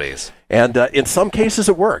good old days. And in some cases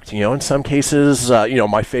it worked. In some cases,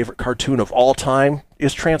 my favorite cartoon of all time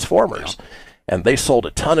is Transformers. Yep. And they sold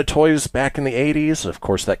a ton of toys back in the 80s. Of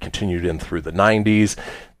course, that continued in through the 90s.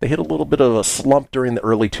 They hit a little bit of a slump during the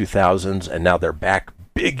early 2000s, and now they're back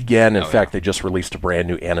big again. In fact, they just released a brand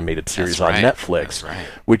new animated series on Netflix,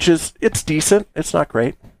 which it's decent. It's not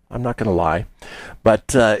great. I'm not going to lie.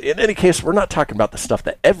 But in any case, we're not talking about the stuff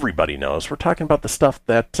that everybody knows. We're talking about the stuff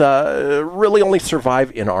that really only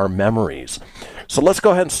survive in our memories. So let's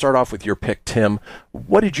go ahead and start off with your pick, Tim.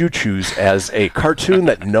 What did you choose as a cartoon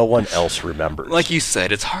that no one else remembers? Like you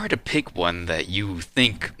said, it's hard to pick one that you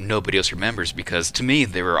think nobody else remembers, because to me,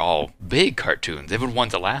 they were all big cartoons. Even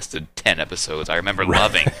ones that lasted 10 episodes, I remember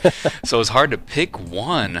loving. So it's hard to pick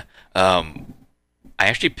one. I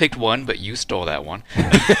actually picked one, but you stole that one.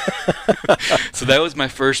 So that was my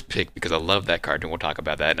first pick because I love that cartoon. We'll talk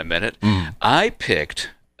about that in a minute. I picked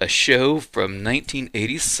a show from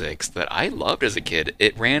 1986 that I loved as a kid.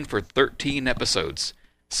 It ran for 13 episodes.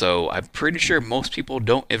 So I'm pretty sure most people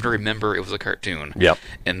don't ever remember it was a cartoon. Yep.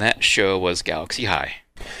 And that show was Galaxy High.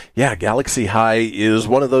 Yeah, Galaxy High is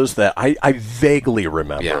one of those that I vaguely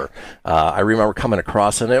remember. Yeah. I remember coming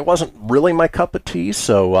across, and it wasn't really my cup of tea,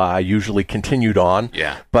 so I usually continued on.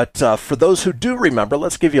 Yeah. But for those who do remember,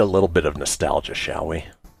 let's give you a little bit of nostalgia, shall we?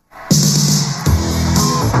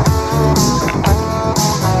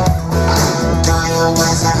 Doyle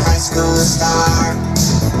was a high school star.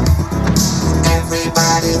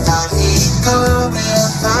 Everybody thought he'd go real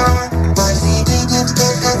far, but he didn't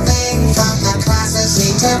get a thing from the classes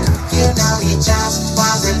he took. He just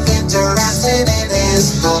wasn't interested in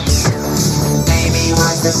his books. Amy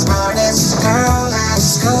was the smartest girl at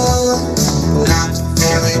school. Not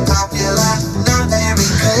very popular, not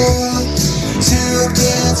very cool. 2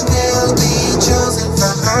 kids will be chosen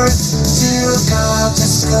from Earth to go to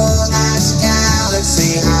school at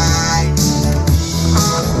Galaxy High.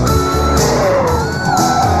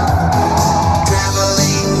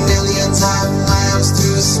 Traveling millions of miles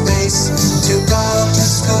through space to go to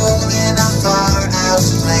school in a far out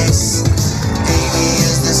place. Amy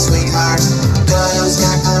is the sweetheart, Doyle's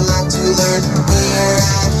got a lot to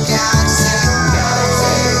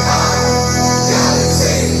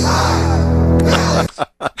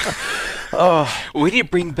We need to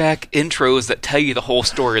bring back intros that tell you the whole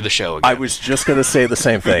story of the show again. I was just going to say the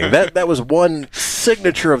same thing. That was one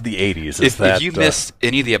signature of the 80s. If you missed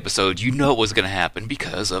any of the episodes, you know what was going to happen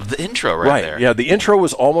because of the intro right there. Yeah, the intro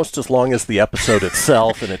was almost as long as the episode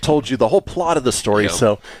itself, and it told you the whole plot of the story,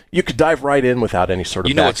 so you could dive right in without any sort of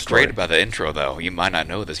You know backstory. what's great about the intro, though? You might not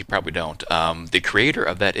know this. You probably don't. The creator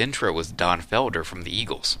of that intro was Don Felder from the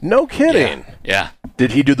Eagles. No kidding. Yeah.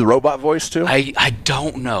 Did he do the robot voice, too? I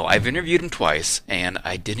don't know. I've interviewed him twice, and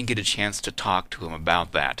I didn't get a chance to talk to him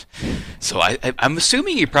about that. So I'm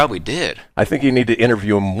assuming he probably did. I think you need to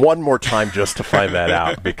interview him one more time just to find that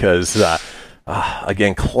out, because,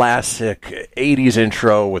 again, classic 80s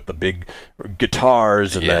intro with the big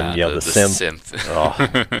guitars and then the synth.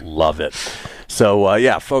 Oh, love it.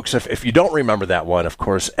 So, folks, if you don't remember that one, of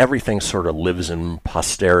course, everything sort of lives in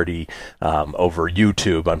posterity over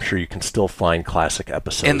YouTube. I'm sure you can still find classic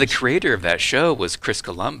episodes. And the creator of that show was Chris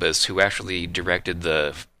Columbus, who actually directed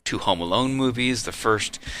the 2 Home Alone movies, the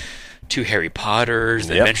first 2 Harry Potters,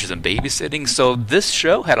 The Adventures in Babysitting. So this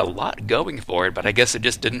show had a lot going for it, but I guess it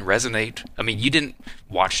just didn't resonate. I mean, you didn't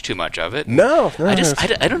watch too much of it. No. I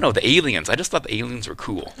don't know, the aliens. I just thought the aliens were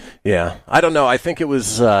cool. Yeah. I don't know. I think it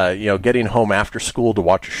was, getting home after school to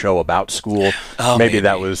watch a show about school. Oh, maybe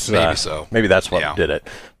that was... maybe so. Maybe that's what did it.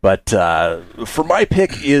 But for my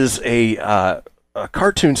pick is a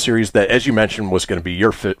cartoon series that, as you mentioned, was going to be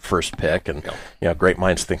your first pick, and great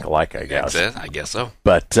minds think alike, I guess. That's it. I guess so.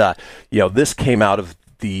 But this came out of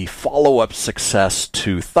the follow-up success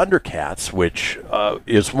to Thundercats, which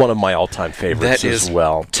is one of my all-time favorites as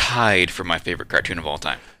well. Tied for my favorite cartoon of all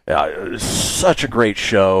time. Such a great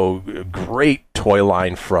show, great toy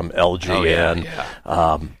line from LJN.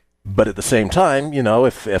 But at the same time,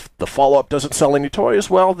 if the follow-up doesn't sell any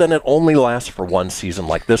toys, well, then it only lasts for one season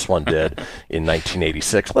like this one did in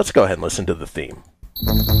 1986. Let's go ahead and listen to the theme.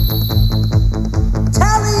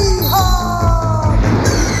 Tally-ho!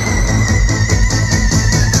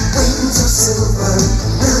 Wings of silver,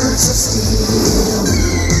 nerves of steel.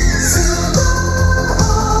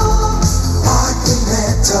 Silverhawks, partly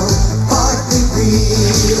metal, partly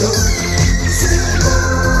real.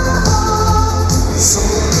 Silverhawks,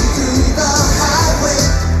 soaring through the highway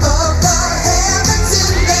of the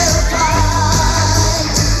heavens in their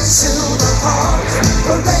flight. Silverhawks,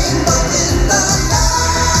 a rainbow in the night.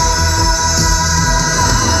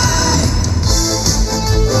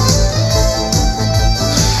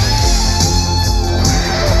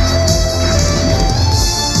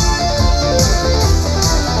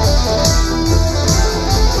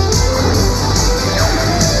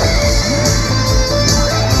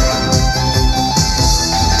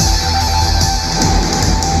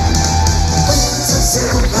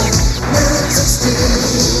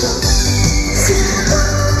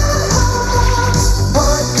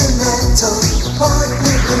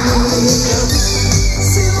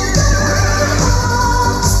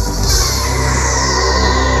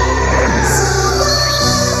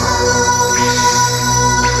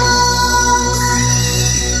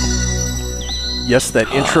 Yes,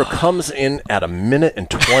 that intro comes in at 1 minute and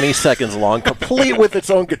 20 seconds long, complete with its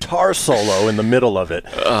own guitar solo in the middle of it.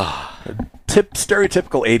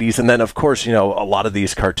 Stereotypical 80s, and then, of course, a lot of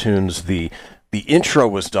these cartoons, the intro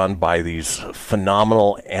was done by these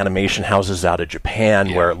phenomenal animation houses out of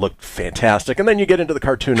Japan where it looked fantastic. And then you get into the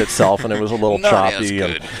cartoon itself, and it was a little choppy.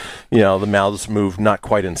 And, the mouths moved not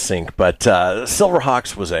quite in sync. But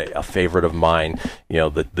Silverhawks was a favorite of mine.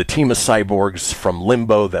 The team of cyborgs from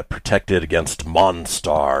Limbo that protected against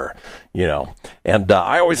Monstar. And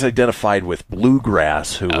I always identified with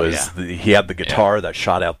Bluegrass, who he had the guitar that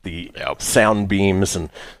shot out the sound beams, and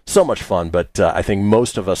so much fun. But I think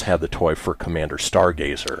most of us had the toy for Commander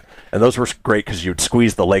Stargazer, and those were great because you'd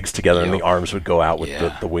squeeze the legs together and the arms would go out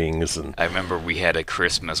with the wings. And I remember we had a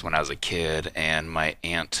Christmas when I was a kid, and my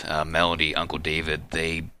aunt Melody, Uncle David,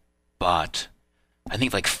 they bought, I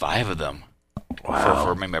think, like 5 of them. Wow.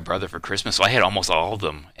 For my brother for Christmas. So I had almost all of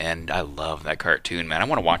them, and I love that cartoon, man. I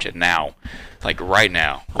want to watch it now, like right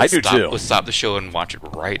now. I do too. Let's stop the show and watch it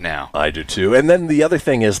right now. I do too. And then the other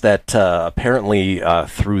thing is that apparently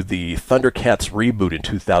through the Thundercats reboot in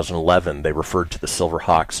 2011, they referred to the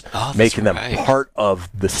Silverhawks, making them part of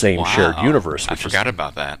the same shared universe. I forgot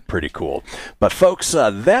about that. Pretty cool. But folks,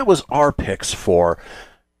 that was our picks for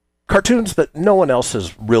cartoons that no one else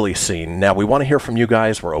has really seen. Now, we want to hear from you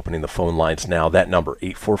guys. We're opening the phone lines now. That number,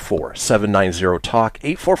 844-790-TALK,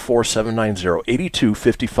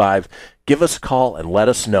 844-790-8255. Give us a call and let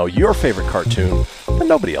us know your favorite cartoon that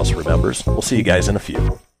nobody else remembers. We'll see you guys in a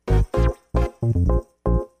few.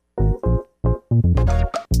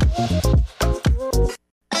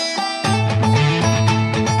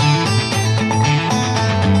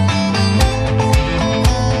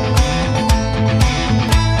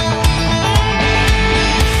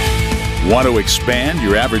 expand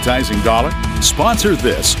your advertising dollar? Sponsor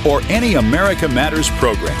this or any America Matters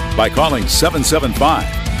program by calling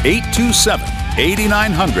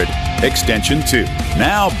 775-827-8900, extension 2.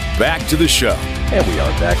 Now, back to the show. And we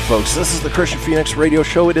are back, folks. This is the Christian Phoenix Radio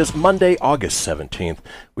Show. It is Monday, August 17th.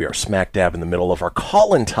 We are smack dab in the middle of our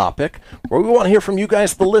call-in topic, where we want to hear from you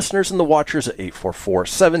guys, the listeners and the watchers, at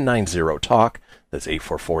 844-790-TALK. That's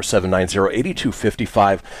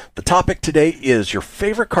 844-790-8255. The topic today is your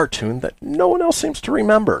favorite cartoon that no one else seems to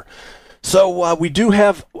remember. So we do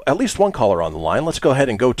have at least one caller on the line. Let's go ahead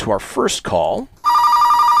and go to our first call.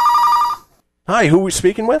 Hi, who are we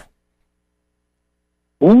speaking with?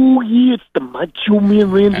 Oh, yeah, it's the Macho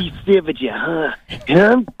Man Randy Savage, huh? And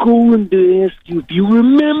I'm going to ask you if you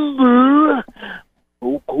remember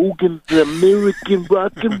Hulk Hogan's American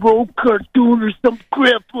rock and roll cartoon or some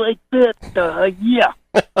crap like that. Yeah.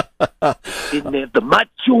 Didn't have the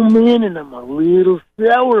Macho Man, and I'm a little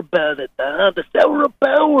sour about it. The sour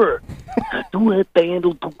power. I do have the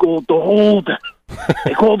handle to go to hold.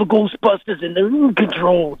 They call the Ghostbusters, and they're in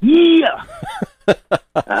control. Yeah.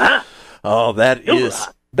 Oh, that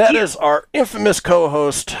is our infamous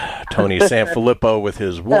co-host, Tony Sanfilippo, with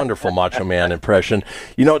his wonderful Macho Man impression.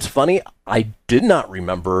 You know, it's funny, I did not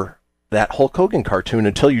remember that Hulk Hogan cartoon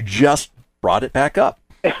until you just brought it back up.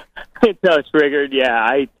 It does, Triggered.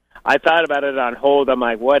 Yeah, I thought about it on hold. I'm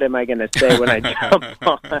like, what am I going to say when I jump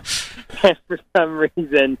on? And for some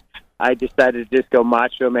reason, I decided to just go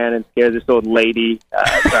Macho Man and scare this old lady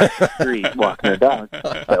across the street walking her dog.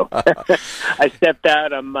 So I stepped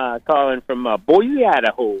out. I'm calling from Boise,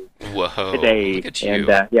 Idaho today. Look at you.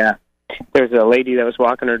 And, yeah, there's a lady that was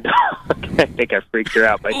walking her dog. I think I freaked her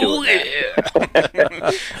out by doing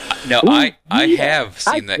that. No, I have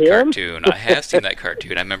seen that cartoon. I have seen that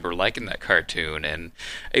cartoon. I remember liking that cartoon, and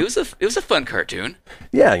it was a fun cartoon.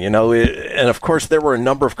 Yeah, you know, and of course there were a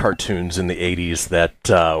number of cartoons in the 80s that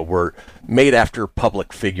were made after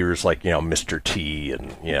public figures like, you know, Mr. T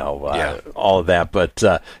and, you know, all of that. But,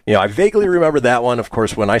 you know, I vaguely remember that one. Of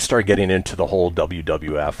course, when I started getting into the whole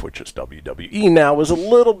WWF, which is WWE now, was a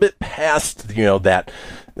little bit past, you know, that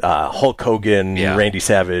Hulk Hogan, Randy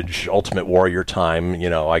Savage, Ultimate Warrior time. You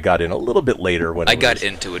know, I got in a little bit later when I got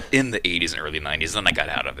into it in the 80s and early 90s, then I got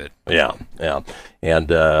out of it. Yeah.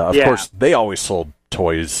 And, of course, they always sold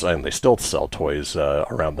toys, and they still sell toys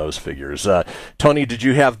around those figures. Tony, did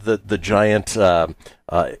you have the giant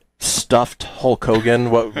stuffed Hulk Hogan?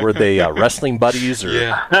 What were they, wrestling buddies? Or?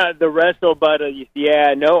 Yeah, the wrestle buddies.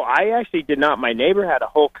 Yeah, no, I actually did not. My neighbor had a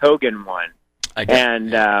Hulk Hogan one,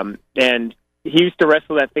 and he used to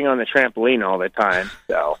wrestle that thing on the trampoline all the time.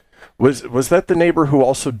 So was that the neighbor who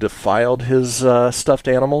also defiled his stuffed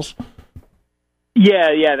animals?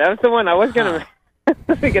 Yeah, that was the one. I was gonna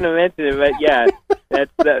mention it, but yeah, that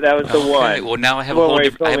was the one. Well, now I have a whole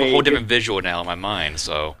different visual now in my mind.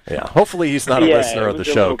 So yeah, hopefully he's not a listener of the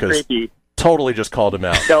show, because totally just called him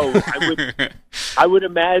out. So I would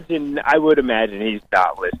imagine he's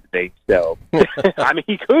not listening. So I mean,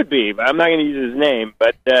 he could be, but I'm not going to use his name.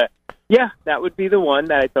 But yeah, that would be the one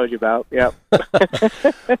that I told you about. Yep.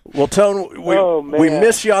 Well, Tone, we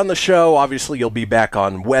miss you on the show. Obviously, you'll be back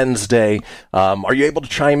on Wednesday. Are you able to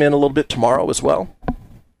chime in a little bit tomorrow as well?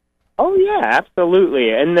 Oh, yeah,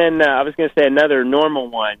 absolutely. And then I was going to say another normal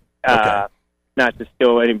one, not to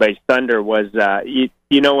steal anybody's thunder, was, you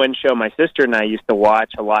know, one show my sister and I used to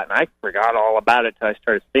watch a lot, and I forgot all about it until I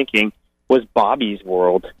started thinking, was Bobby's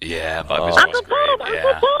World. Yeah, Bobby's World was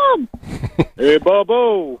great. Yeah. Hey,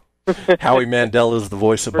 Bobo. Howie Mandel is the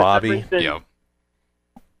voice of Bobby. Yep.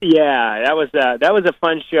 Yeah, that was a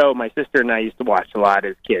fun show. My sister and I used to watch a lot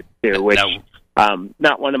as kids too, which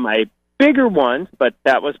not one of my bigger ones, but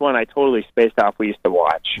that was one I totally spaced off. We used to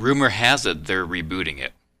watch. Rumor has it they're rebooting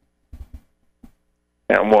it.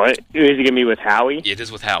 And what? Is it going to be with Howie? It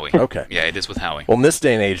is with Howie. Okay. Yeah, it is with Howie. Well, in this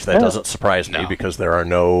day and age, that doesn't surprise me, because there are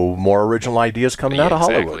no more original ideas coming out of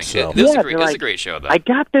Hollywood. So. It's a great show, though. I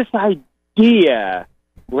got this idea.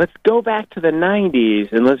 Let's go back to the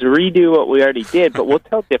 90s and let's redo what we already did, but we'll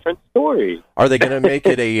tell different stories. Are they going to make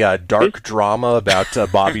it a dark drama about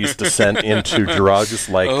Bobby's descent into drugs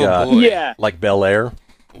like Bel Air?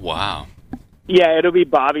 Wow. Yeah, it'll be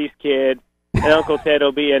Bobby's kid, and Uncle Ted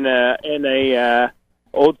will be in a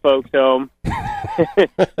old folks home.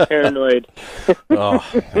 Paranoid. Oh,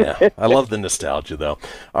 yeah. I love the nostalgia, though.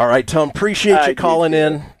 All right, Tom, appreciate you calling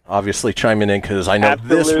in. Obviously chiming in, because I know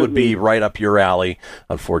this would be right up your alley.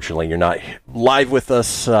 Unfortunately, you're not live with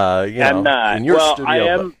us, I'm not. in your studio. I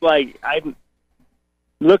am, I'm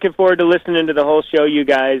looking forward to listening to the whole show. You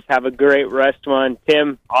guys have a great rest one.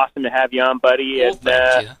 Tim, awesome to have you on, buddy. Well,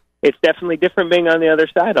 thank you. it's definitely different being on the other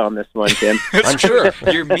side on this one, Tim. I'm sure.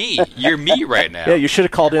 You're me right now. Yeah, you should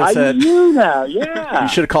have called in and said... I'm you now, yeah. You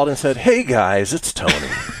should have called in and said, hey, guys, it's Tony.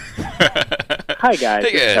 Hi, guys.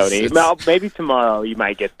 It's Tony. Well, maybe tomorrow you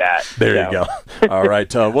might get that. There you go. All right,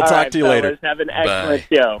 Tone. We'll talk to you later. Have an excellent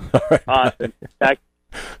show. Awesome.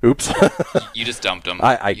 Oops. You just dumped him.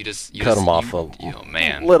 You cut him off a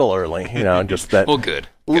little early, and just that. Well, good.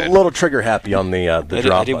 Little trigger happy on the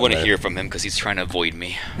drop. I didn't want to hear from him because he's trying to avoid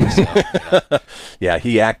me. So, yeah,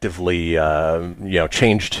 he actively,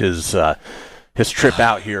 changed his trip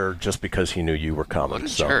out here just because he knew you were coming.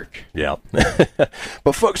 What a jerk. Yeah.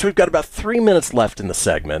 But, folks, we've got about 3 minutes left in the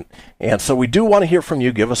segment, and so we do want to hear from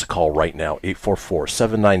you. Give us a call right now,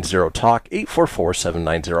 844-790-TALK,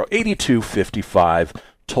 844-790-8255,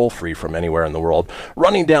 toll-free from anywhere in the world.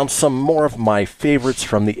 Running down some more of my favorites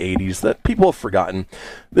from the 80s that people have forgotten.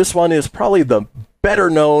 This one is probably the better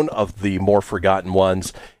known of the more forgotten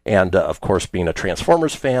ones. And, of course, being a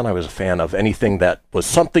Transformers fan, I was a fan of anything that was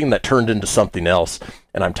something that turned into something else.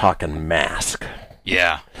 And I'm talking Mask.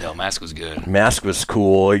 Yeah, Mask was good. Mask was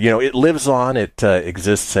cool. It lives on. It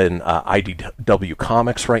exists in IDW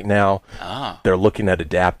Comics right now. They're looking at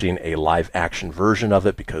adapting a live-action version of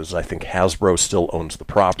it because I think Hasbro still owns the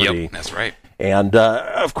property. Yep, that's right. And,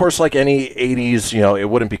 of course, like any 80s, it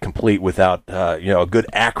wouldn't be complete without, a good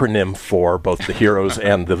acronym for both the heroes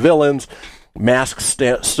and the villains. Mask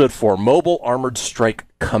stood for Mobile Armored Strike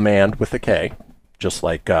Command with a K, just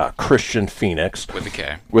like Christian Phoenix.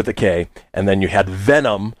 With a K. And then you had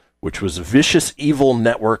Venom, which was Vicious Evil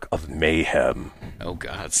Network of Mayhem. Oh,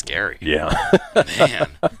 God, that's scary. Yeah.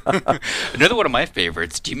 Man. Another one of my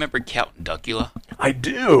favorites, do you remember Count Duckula? I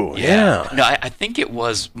do, yeah. No, I think it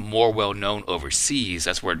was more well-known overseas.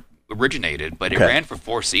 That's where it originated, but it ran for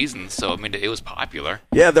 4 seasons, so, it was popular.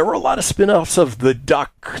 Yeah, there were a lot of spin-offs of the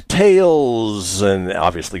DuckTales, and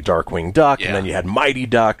obviously Darkwing Duck, and then you had Mighty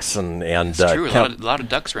Ducks, and it's true, a lot of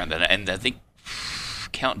ducks around that, and I think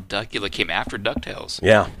Count Duckula came after DuckTales.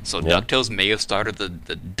 Yeah. So DuckTales may have started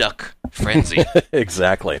the duck frenzy.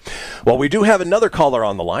 Exactly. Well, we do have another caller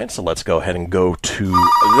on the line, so let's go ahead and go to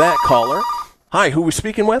that caller. Hi, who are we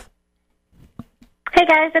speaking with? Hey,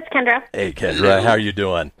 guys, it's Kendra. Hey, Kendra, how are you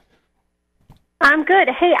doing? I'm good.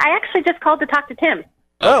 Hey, I actually just called to talk to Tim.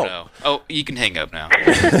 Oh, no. Oh, you can hang up now.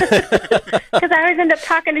 Because I always end up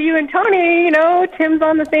talking to you and Tony. Tim's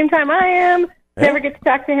on the same time I am. Never get to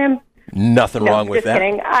talk to him. Nothing wrong with that.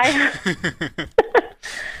 Kidding.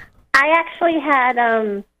 I actually had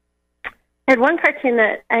one cartoon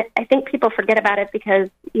that I think people forget about it because,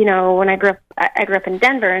 when I grew up in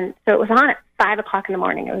Denver, and so it was on at 5 o'clock in the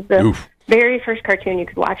morning. It was the very first cartoon you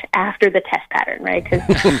could watch after the test pattern, right? Because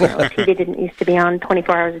TV didn't used to be on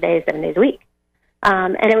 24 hours a day, 7 days a week.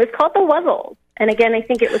 And it was called The Wuzzles. And again, I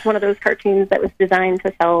think it was one of those cartoons that was designed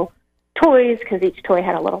to sell toys because each toy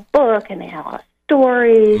had a little book and they had a lot of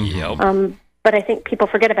stories. Yep. But I think people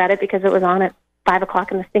forget about it because it was on at 5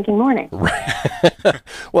 o'clock in the stinking morning. Right.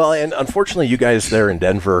 Well, and unfortunately, you guys there in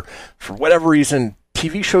Denver, for whatever reason,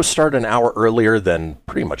 TV shows start an hour earlier than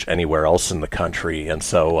pretty much anywhere else in the country. And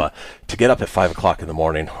so to get up at 5 o'clock in the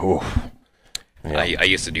morning, I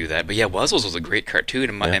used to do that. But yeah, Wuzzles was a great cartoon.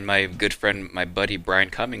 And my good friend, my buddy Brian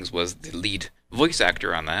Cummings, was the lead voice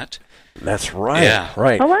actor on that. That's right. Yeah.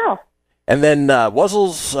 Right. Oh, wow. And then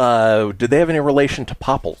Wuzzles, did they have any relation to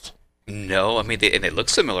Popples? No, they look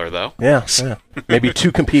similar, though. Yeah. Maybe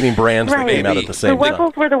two competing brands that came out at the same time. The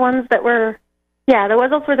Wuzzles were the ones that were... Yeah, the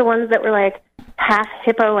Wuzzles were the ones that were like half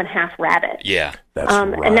hippo and half rabbit. Yeah, that's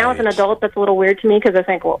right. And now as an adult, that's a little weird to me because I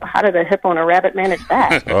think, well, how did a hippo and a rabbit manage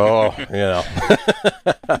that?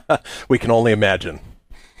 We can only imagine.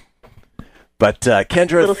 But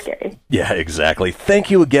Kendra, a little scary. Yeah, exactly. Thank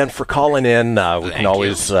you again for calling in. We can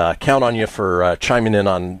always count on you for chiming in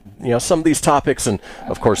on some of these topics, and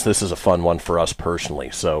of course, this is a fun one for us personally.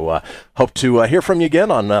 So hope to hear from you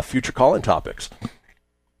again on future call-in topics.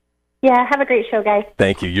 Yeah, have a great show, guys.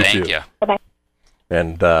 Thank you. You too. Thank you. Bye-bye.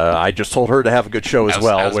 And I just told her to have a good show as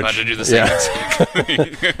well. I was about to do the same.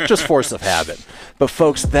 Just force of habit. But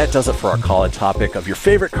folks, that does it for our call-in topic of your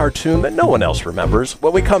favorite cartoon that no one else remembers.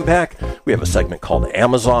 When we come back, we have a segment called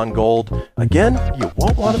Amazon Gold. Again, you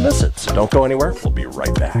won't want to miss it, so don't go anywhere. We'll be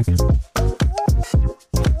right back.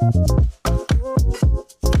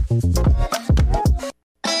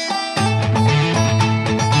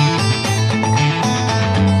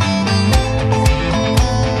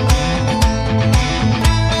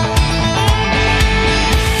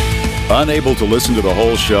 Unable to listen to the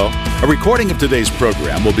whole show? A recording of today's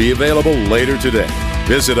program will be available later today.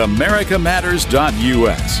 Visit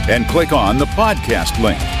americamatters.us and click on the podcast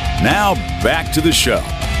link. Now, back to the show.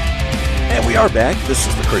 And we are back. This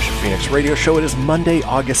is the Christian Phoenix Radio Show. It is Monday,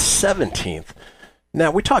 August 17th. Now,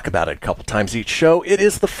 we talk about it a couple times each show. It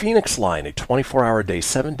is the Phoenix Line, a 24-hour-a-day,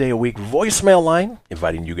 7-day-a-week voicemail line,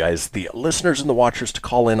 inviting you guys, the listeners and the watchers, to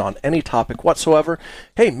call in on any topic whatsoever.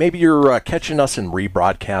 Hey, maybe you're catching us in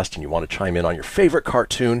rebroadcast and you want to chime in on your favorite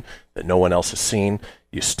cartoon that no one else has seen.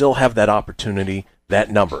 You still have that opportunity. That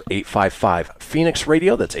number,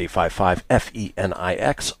 855-PHOENIX-RADIO, that's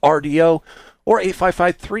 855-FENIX-RDO, or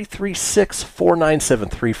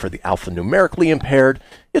 855-336-4973 for the alphanumerically impaired.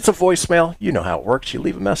 It's a voicemail. You know how it works. You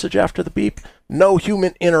leave a message after the beep. No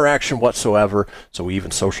human interaction whatsoever, so we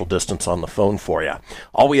even social distance on the phone for you.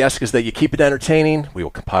 All we ask is that you keep it entertaining. We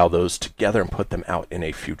will compile those together and put them out in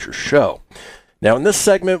a future show. Now, in this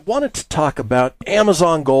segment, wanted to talk about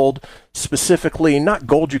Amazon Gold, specifically not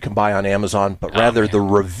gold you can buy on Amazon, but rather the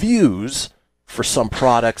reviews for some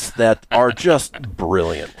products that are just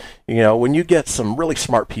brilliant. You know, when you get some really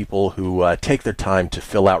smart people who take their time to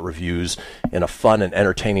fill out reviews in a fun and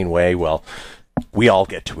entertaining way, well, we all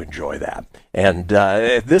get to enjoy that. And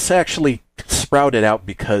this actually sprouted out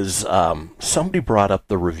because somebody brought up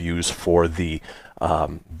the reviews for the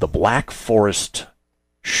Black Forest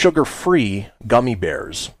sugar-free gummy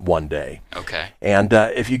bears one day. Okay. And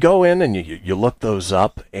if you go in and you look those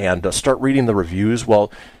up and start reading the reviews,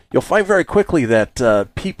 well, you'll find very quickly that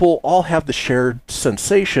people all have the shared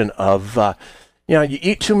sensation of, you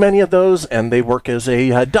eat too many of those and they work as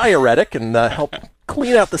a diuretic and help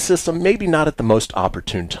clean out the system, maybe not at the most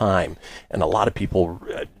opportune time. And a lot of people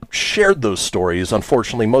shared those stories.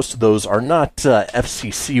 Unfortunately, most of those are not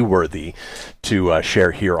FCC worthy to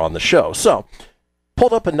share here on the show. So,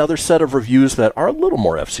 pulled up another set of reviews that are a little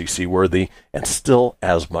more FCC worthy and still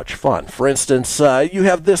as much fun. For instance, you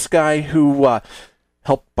have this guy who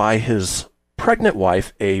helped buy his pregnant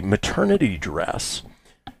wife a maternity dress,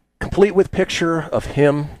 complete with picture of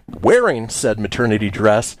him wearing said maternity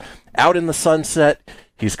dress out in the sunset.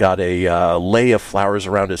 He's got a lei of flowers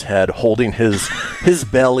around his head, holding his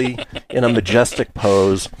belly in a majestic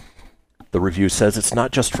pose. The review says, "It's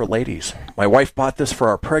not just for ladies. My wife bought this for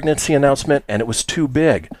our pregnancy announcement, and it was too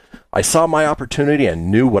big. I saw my opportunity and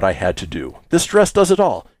knew what I had to do. This dress does it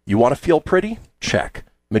all. You want to feel pretty? Check.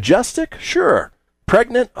 Majestic? Sure.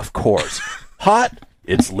 Pregnant? Of course. Hot?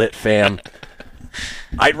 It's lit, fam.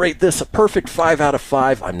 I'd rate this a perfect 5 out of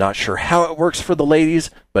 5. I'm not sure how it works for the ladies,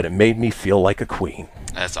 but it made me feel like a queen."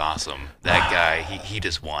 That's awesome. That guy, he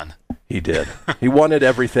just won. He did. He wanted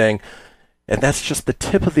everything. And that's just the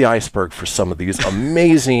tip of the iceberg for some of these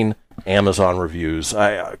amazing Amazon reviews.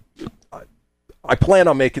 I plan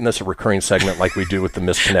on making this a recurring segment like we do with the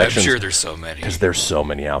misconnections. I'm sure there's so many. Because there's so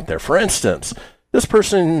many out there. For instance, this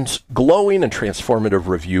person's glowing and transformative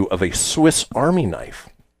review of a Swiss Army knife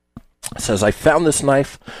says, "I found this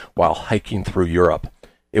knife while hiking through Europe.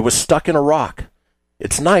 It was stuck in a rock.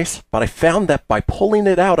 It's nice, but I found that by pulling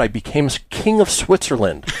it out, I became king of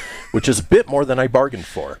Switzerland, which is a bit more than I bargained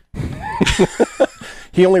for."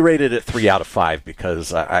 He only rated it 3 out of 5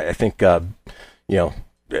 because I think,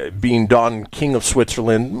 being Don King of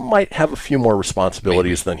Switzerland might have a few more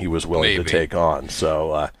responsibilities than he was willing to take on.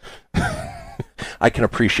 So I can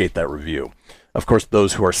appreciate that review. Of course,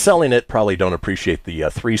 those who are selling it probably don't appreciate the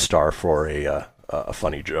 3-star for a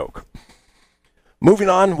funny joke. Moving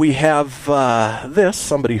on, we have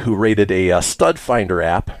somebody who rated a Stud Finder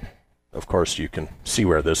app. Of course, you can see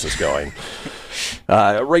where this is going.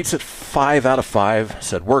 Rates it 5 out of 5.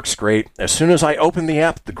 Said, "Works great. As soon as I opened the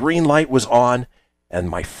app, the green light was on, and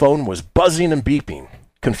my phone was buzzing and beeping.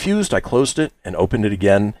 Confused, I closed it and opened it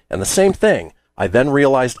again, and the same thing. I then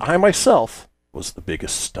realized I myself was the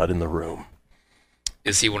biggest stud in the room."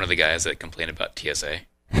 Is he one of the guys that complain about TSA?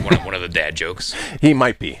 One of the dad jokes? He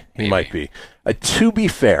might be. He might be. To be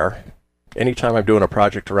fair, anytime I'm doing a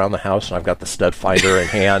project around the house and I've got the Stud Finder in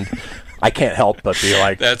hand, I can't help but be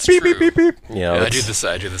like, "That's beep, true. beep, beep, beep." I do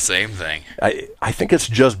the same thing. I think it's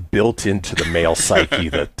just built into the male psyche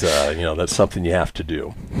that, that's something you have to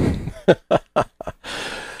do.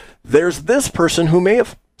 There's this person who may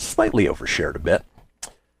have slightly overshared a bit.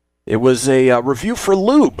 It was a review for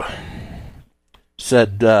lube.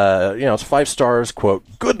 Said, it's 5 stars, quote,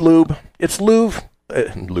 "Good lube. It's lube.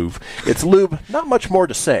 It's lube. Not much more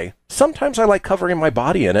to say. Sometimes I like covering my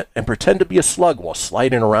body in it and pretend to be a slug while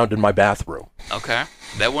sliding around in my bathroom." Okay.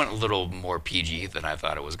 That went a little more PG than I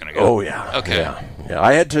thought it was going to go. Oh, yeah. Okay. Yeah.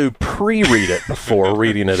 I had to pre-read it before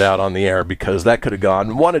reading it out on the air because that could have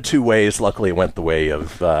gone one of two ways. Luckily, it went the way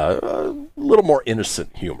of a little more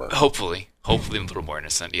innocent humor. Hopefully a little more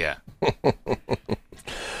innocent, yeah.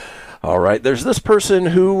 All right, there's this person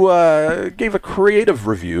who gave a creative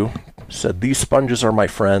review said, "These sponges are my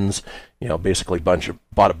friends." Basically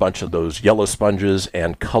bought a bunch of those yellow sponges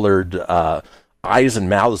and colored eyes and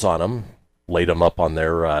mouths on them, laid them up on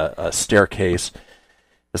their staircase.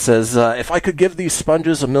 It says, "If I could give these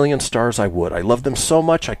sponges 1,000,000 stars, I would. I love them so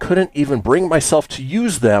much I couldn't even bring myself to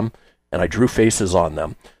use them, and I drew faces on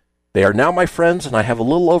them. They are now my friends, and I have a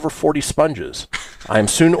little over 40 sponges. I am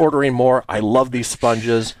soon ordering more. I love these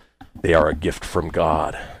sponges. They are a gift from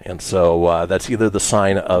God." And so that's either the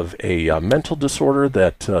sign of a mental disorder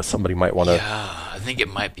that somebody might want to... Yeah, I think it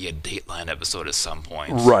might be a Dateline episode at some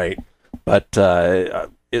point. Right. But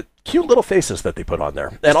cute little faces that they put on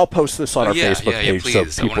there. And I'll post this on our Facebook page please. so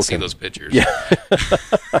people I want to see can... those pictures. Yeah.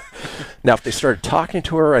 Now, if they started talking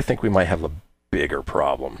to her, I think we might have a bigger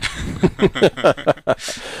problem.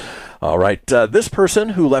 All right. This person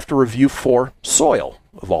who left a review for soil,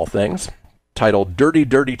 of all things, titled "Dirty,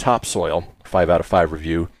 Dirty Topsoil," 5 out of 5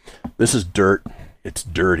 review. "This is dirt. It's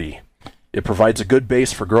dirty. It provides a good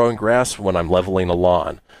base for growing grass when I'm leveling a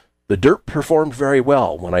lawn. The dirt performed very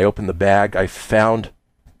well. When I opened the bag, I found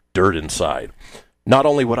dirt inside. Not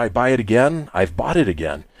only would I buy it again, I've bought it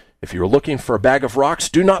again. If you're looking for a bag of rocks,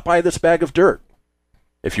 do not buy this bag of dirt.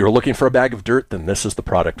 If you're looking for a bag of dirt, then this is the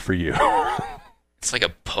product for you." It's like a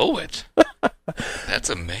poet. That's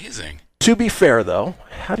amazing. To be fair, though,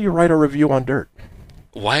 how do you write a review on dirt?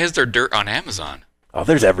 Why is there dirt on Amazon? Oh,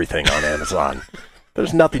 there's everything on Amazon.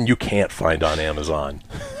 There's nothing you can't find on Amazon.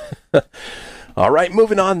 All right,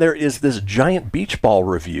 moving on. There is this giant beach ball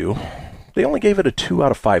review. They only gave it a 2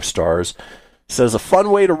 out of 5 stars. Says, "A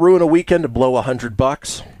fun way to ruin a weekend to blow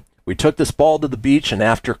 $100. We took this ball to the beach, and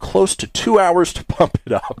after close to 2 hours to pump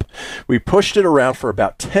it up, we pushed it around for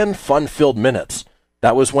about 10 fun-filled minutes.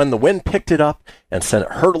 That was when the wind picked it up and sent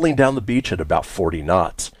it hurtling down the beach at about 40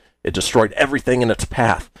 knots. It destroyed everything in its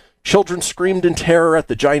path. Children screamed in terror at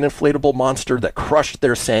the giant inflatable monster that crushed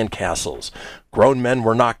their sandcastles. Grown men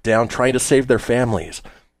were knocked down trying to save their families.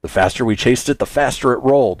 The faster we chased it, the faster it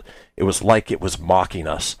rolled. It was like it was mocking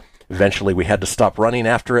us. Eventually, we had to stop running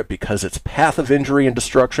after it because its path of injury and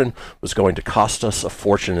destruction was going to cost us a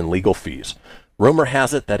fortune in legal fees. Rumor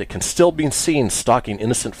has it that it can still be seen stalking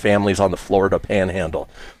innocent families on the Florida Panhandle.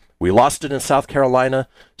 We lost it in South Carolina,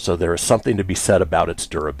 so there is something to be said about its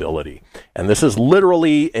durability." And this is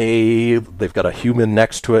literally they've got a human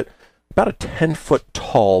next to it, about a 10-foot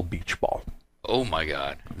tall beach ball. Oh my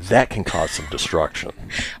God. That can cause some destruction.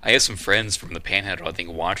 I have some friends from the Panhandle, I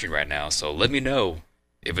think, watching right now, so let me know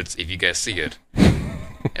if you guys see it.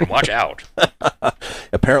 And watch out.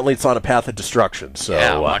 Apparently it's on a path of destruction, so...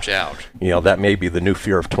 Yeah, watch out. That may be the new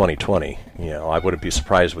fear of 2020. I wouldn't be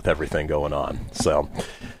surprised with everything going on. So,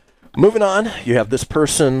 moving on, you have this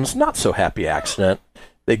person's not-so-happy accident.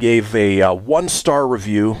 They gave a 1-star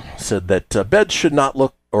review, said that beds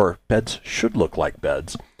should look like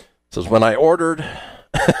beds. Says, "When I ordered...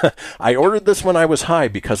 I ordered this when I was high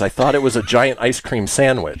because I thought it was a giant ice cream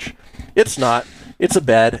sandwich. It's not. It's a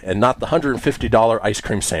bed and not the $150 ice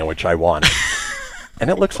cream sandwich I wanted." And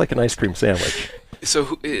it looks like an ice cream sandwich.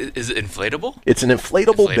 So is it inflatable? It's an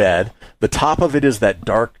inflatable bed. The top of it is that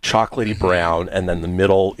dark chocolatey brown, and then the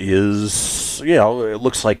middle is, it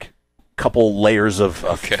looks like a couple layers of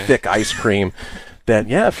thick ice cream that,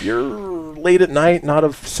 if you're late at night, not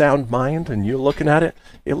of sound mind, and you're looking at it,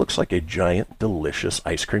 it looks like a giant, delicious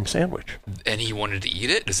ice cream sandwich. And he wanted to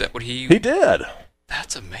eat it? Is that what he... He did.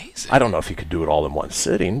 That's amazing. I don't know if he could do it all in one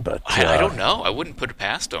sitting, but... I don't know. I wouldn't put it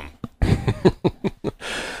past him.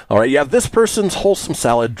 All right, you have this person's wholesome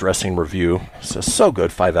salad dressing review. It says, "So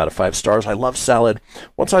good, 5 out of 5 stars. I love salad.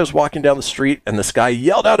 Once I was walking down the street, and this guy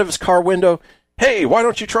yelled out of his car window, 'Hey, why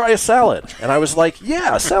don't you try a salad?' And I was like,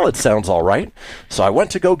 yeah, salad sounds all right. So I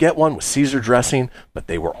went to go get one with Caesar dressing, but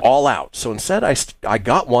they were all out. So instead, I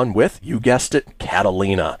got one with, you guessed it,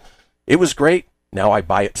 Catalina. It was great. Now I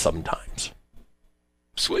buy it sometimes."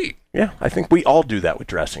 Sweet. Yeah, I think we all do that with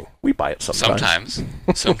dressing. We buy it sometimes.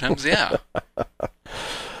 Sometimes, yeah.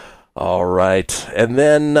 All right. And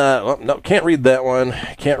then, no, can't read that one.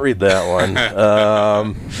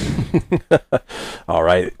 All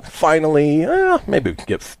right. Finally, maybe we can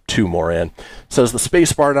get 2 more in. It says, "The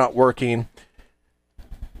space bar not working."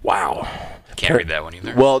 Wow. Can't read that one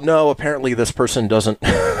either. Well, no, apparently this person doesn't...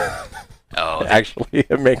 Oh, actually,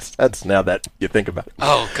 it makes sense now that you think about it.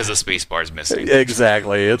 Oh, because the space bar is missing.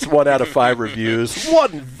 Exactly. It's 1 out of 5 reviews.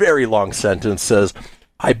 One very long sentence says,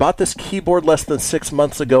 "I bought this keyboard less than 6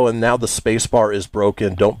 months ago, and now the space bar is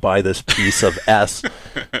broken. Don't buy this piece of S."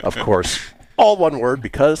 Of course, all one word,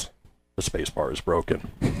 because the space bar is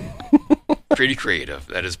broken. Pretty creative.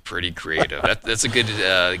 That is pretty creative. That's a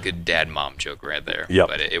good dad-mom joke right there. Yep.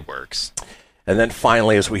 But it works. And then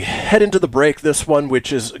finally, as we head into the break, this one,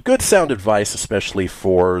 which is good sound advice, especially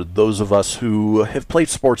for those of us who have played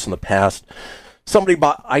sports in the past. Somebody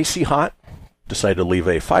bought Icy Hot, decided to leave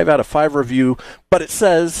a 5 out of 5 review, but it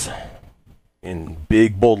says, in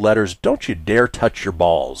big, bold letters, don't you dare touch your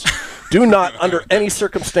balls. Do not, under any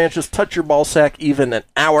circumstances, touch your ball sack even an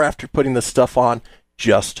hour after putting this stuff on.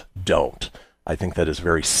 Just don't. I think that is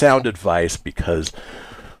very sound advice because,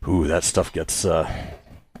 that stuff gets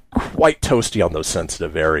quite toasty on those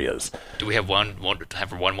sensitive areas. Do we have time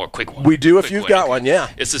for one more quick one? We do if you've got one, yeah.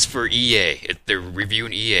 This is for EA. They're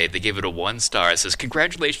reviewing EA. They gave it a 1 star. It says,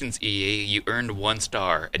 congratulations, EA. You earned 1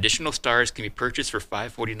 star. Additional stars can be purchased for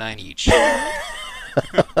 $5.49 each.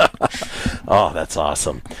 Oh, that's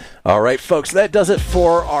awesome. All right, folks, that does it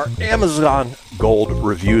for our Amazon Gold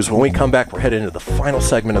reviews. When we come back, we're heading into the final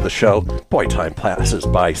segment of the show. Boy, time passes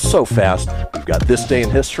by so fast. We've got This Day in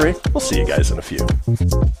History. We'll see you guys in a few.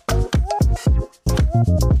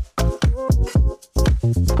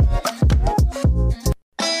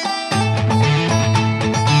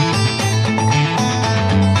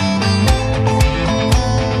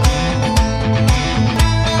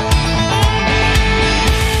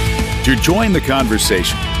 To join the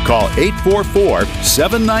conversation, call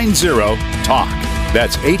 844-790-TALK.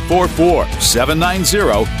 That's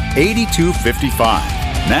 844-790-8255.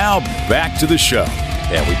 Now, back to the show.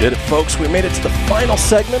 And we did it, folks. We made it to the final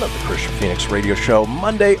segment of the Christian Phoenix Radio Show,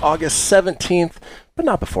 Monday, August 17th. But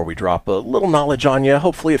not before we drop a little knowledge on you,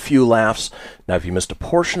 hopefully a few laughs. Now, if you missed a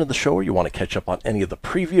portion of the show or you want to catch up on any of the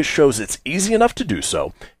previous shows, it's easy enough to do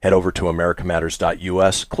so. Head over to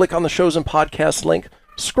americamatters.us, click on the shows and podcasts link,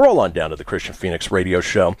 scroll on down to the Christian Phoenix Radio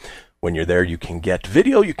Show. When you're there, you can get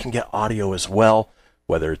video, you can get audio as well,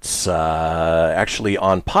 whether it's actually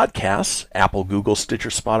on podcasts, Apple, Google, Stitcher,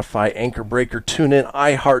 Spotify, Anchor Breaker, TuneIn,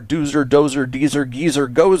 iHeart, Doozer, Dozer, Deezer, Geezer,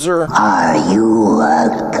 Gozer. Are you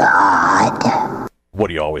a god? What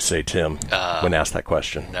do you always say, Tim, when asked that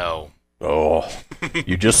question? No. Oh,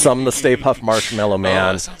 you just summoned the Stay Puft Marshmallow Man.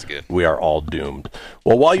 Oh, that sounds good. We are all doomed.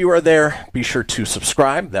 Well, while you are there, be sure to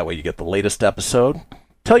subscribe. That way you get the latest episode.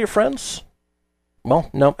 Tell your friends.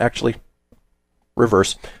 Well, no, actually,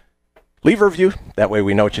 reverse. Leave a review. That way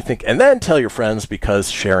we know what you think. And then tell your friends,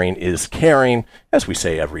 because sharing is caring, as we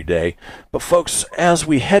say every day. But folks, as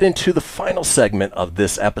we head into the final segment of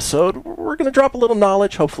this episode, we're going to drop a little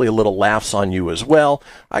knowledge, hopefully a little laughs on you as well.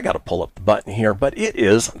 I got to pull up the button here, but it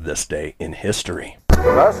is This Day in History.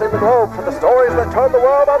 Crossing the globe for the stories that turn the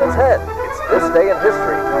world on its head. It's This Day in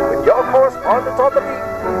History with your correspondent on the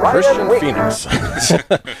beat, Christian Phoenix.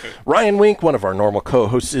 Ryan Wink, one of our normal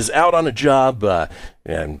co-hosts, is out on a job,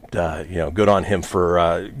 and good on him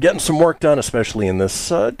for getting some work done, especially in this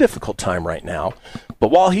difficult time right now. But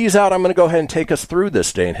while he's out, I'm going to go ahead and take us through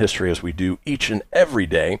this day in history as we do each and every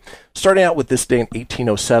day, starting out with this day in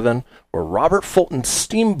 1807, where Robert Fulton's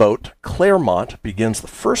steamboat Claremont begins the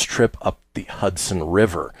first trip up the Hudson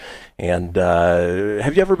River. And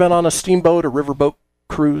have you ever been on a steamboat or riverboat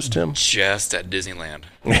cruise, Tim? Just at Disneyland.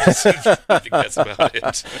 I think that's about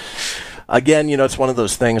it. Again, it's one of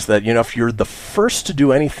those things that, if you're the first to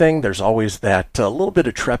do anything, there's always that little bit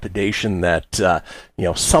of trepidation that,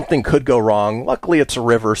 something could go wrong. Luckily, it's a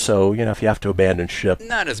river, so, if you have to abandon ship.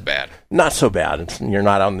 Not as bad. Not so bad. You're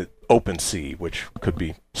not on the open sea, which could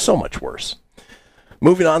be so much worse.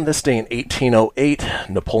 Moving on, this day in 1808,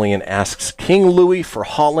 Napoleon asks King Louis for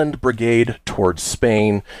Holland Brigade towards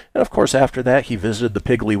Spain. And, of course, after that, he visited the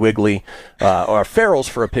Piggly Wiggly, or Farrell's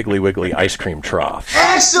for a Piggly Wiggly ice cream trough.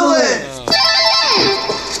 Excellent!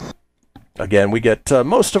 Again, we get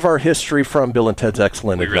most of our history from Bill and Ted's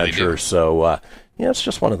Excellent Adventure, really so, it's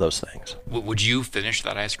just one of those things. Would you finish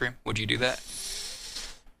that ice cream? Would you do that?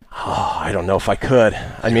 Oh, I don't know if I could.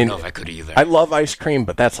 I don't know if I could either. I love ice cream,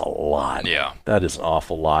 but that's a lot. Yeah. That is an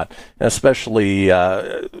awful lot. And especially,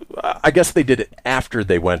 I guess they did it after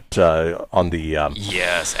they went on the...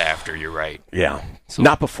 yes, after, you're right. Yeah. So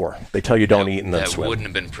not before. They tell you don't eat and then swim. That wouldn't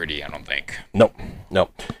have been pretty, I don't think. Nope.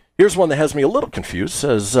 Here's one that has me a little confused. It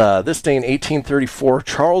says, this day in 1834,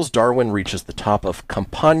 Charles Darwin reaches the top of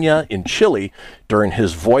Campania in Chile during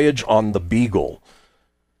his voyage on the Beagle.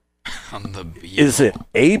 On the Beagle. Is it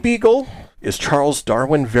a beagle? Is Charles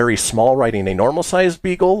Darwin very small riding a normal-sized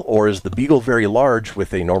beagle? Or is the beagle very large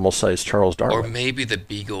with a normal-sized Charles Darwin? Or maybe the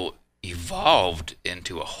beagle evolved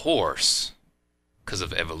into a horse because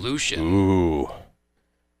of evolution. Ooh.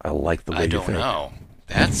 I like the way you think. I don't know.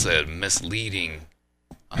 That's a misleading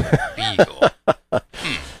beagle.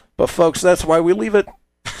 But, folks, that's why we leave it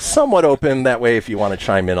somewhat open. That way, if you want to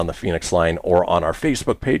chime in on the Phoenix line or on our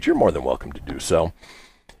Facebook page, you're more than welcome to do so.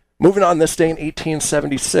 Moving on, this day in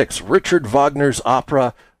 1876, Richard Wagner's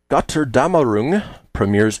opera Götterdämmerung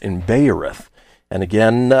premieres in Bayreuth. And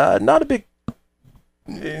again, not a big...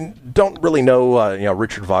 Don't really know,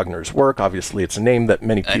 Richard Wagner's work. Obviously, it's a name that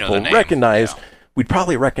many people recognize. Yeah. We'd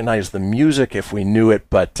probably recognize the music if we knew it,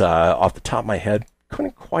 but off the top of my head,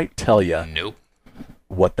 couldn't quite tell you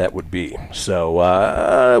what that would be.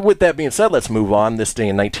 So, with that being said, let's move on. This day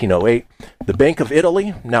in 1908, the Bank of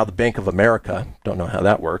Italy, now the Bank of America, don't know how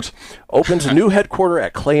that works, opens a new headquarter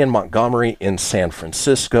at Clay and Montgomery in San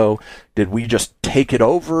Francisco. Did we just take it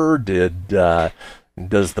over?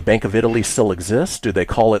 Does the Bank of Italy still exist? Do they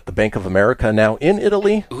call it the Bank of America now in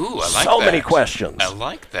Italy? Ooh, I like so that. Many questions. I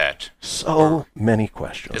like that. So many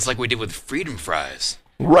questions. It's like we did with Freedom Fries.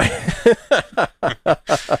 Right.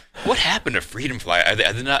 What happened to Freedom Fries?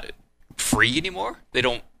 Are they not free anymore? They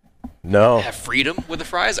don't have freedom with the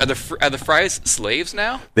fries? Are the fries slaves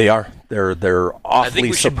now? They are. They're awfully suppressed. I think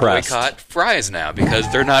we should boycott fries now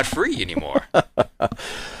because they're not free anymore.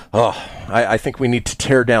 I think we need to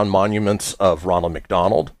tear down monuments of Ronald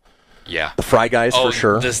McDonald. Yeah. The Fry Guys for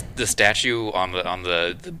sure. The statue on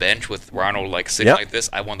the bench with Ronald sitting like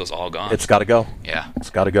this, I want those all gone. It's got to go. Yeah.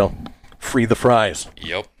 It's got to go. Free the fries.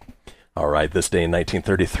 Yep. All right, this day in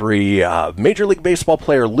 1933, Major League Baseball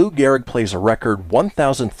player Lou Gehrig plays a record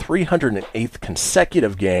 1,308th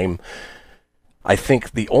consecutive game. I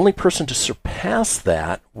think the only person to surpass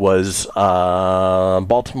that was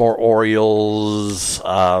Baltimore Orioles,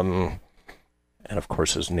 and of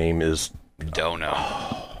course his name is... Don't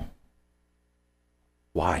know.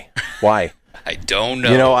 Why? I don't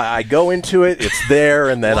know. I go into it, it's there,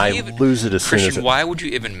 and then I lose it as soon as it... why would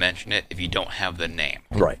you even mention it if you don't have the name?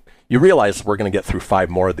 Right. You realize we're going to get through 5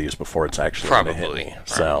 more of these before it's actually going to hit me.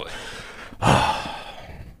 So,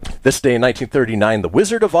 this day in 1939, The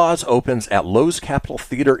Wizard of Oz opens at Loew's Capitol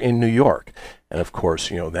Theater in New York. And of course,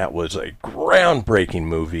 that was a groundbreaking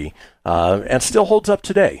movie, and still holds up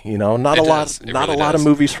today. Not a lot of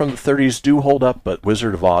movies from the 30s do hold up, but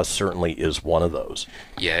Wizard of Oz certainly is one of those.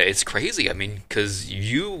 Yeah, it's crazy. I mean, because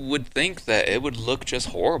you would think that it would look just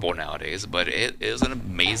horrible nowadays, but it is an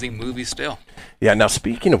amazing movie still. Yeah, now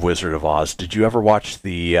speaking of Wizard of Oz, did you ever watch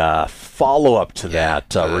the follow-up to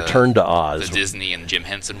that, Return to Oz? The Disney and Jim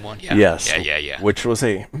Henson one? Yeah. Yes. Yeah. Which was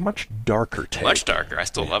a much darker take. Much darker. I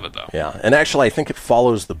still love it, though. Yeah, and actually I think it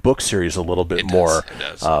follows the book series a little bit more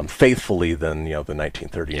faithfully than the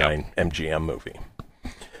 1939 MGM movie.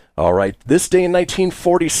 All right, this day in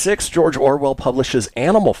 1946, George Orwell publishes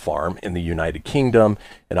Animal Farm in the United Kingdom,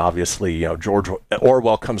 and obviously, George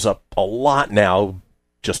Orwell comes up a lot now,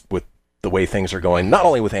 just with the way things are going, not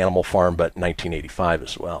only with Animal Farm, but 1985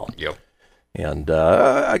 as well. Yep. And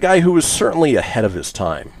a guy who was certainly ahead of his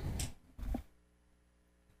time.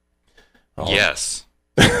 Yes.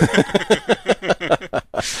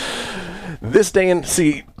 This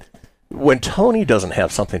day when Tony doesn't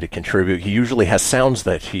have something to contribute, he usually has sounds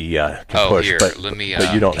that he can push, here, but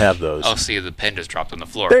you don't have those. Oh, see, the pen just dropped on the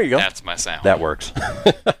floor. There you go. That's my sound. That works.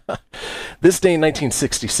 This day in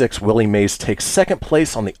 1966, Willie Mays takes second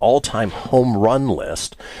place on the all-time home run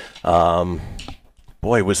list.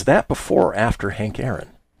 Boy, was that before or after Hank Aaron?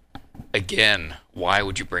 Again, why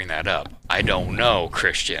would you bring that up? I don't know,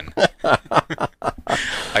 Christian.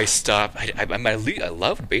 I stopped. I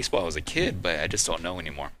loved baseball as a kid, but I just don't know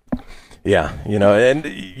anymore. Yeah, and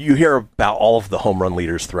you hear about all of the home run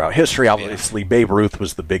leaders throughout history. Obviously, Babe Ruth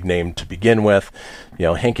was the big name to begin with.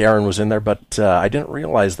 Hank Aaron was in there, but I didn't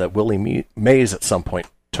realize that Willie Mays at some point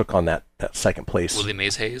took on that second place. Willie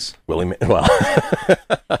Mays Hayes? Well,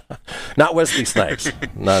 not Wesley Snipes.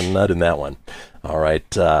 not in that one. All right,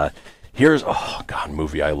 here's,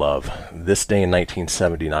 movie I love. This day in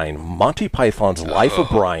 1979, Monty Python's Life of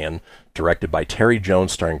Brian, directed by Terry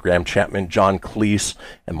Jones, starring Graham Chapman, John Cleese,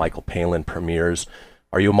 and Michael Palin, premieres.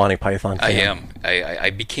 Are you a Monty Python fan? I am. I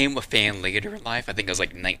became a fan later in life. I think I was like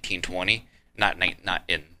 1920. Not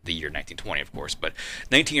in the year 1920, of course, but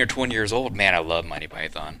 19 or 20 years old. Man, I love Monty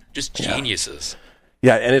Python. Just geniuses.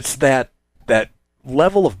 Yeah, and it's that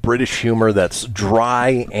level of British humor that's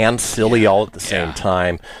dry and silly all at the same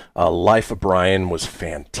time. Life of Brian was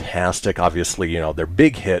fantastic. Obviously, their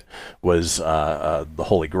big hit was The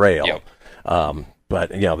Holy Grail. Yep. But,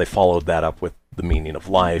 they followed that up with The Meaning of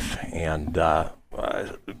Life, and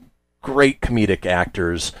great comedic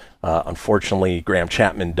actors. Unfortunately, Graham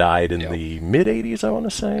Chapman died in the mid-'80s, I want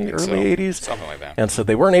to say, early 80s. Something like that. And so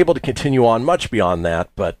they weren't able to continue on much beyond that,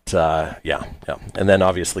 but yeah. And then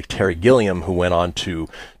obviously Terry Gilliam, who went on to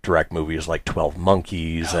direct movies like 12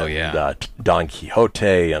 Monkeys and Don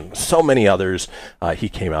Quixote and so many others, he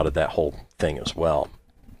came out of that whole thing as well.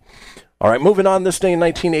 All right, moving on. This day in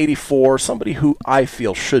 1984, somebody who I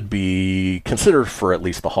feel should be considered for at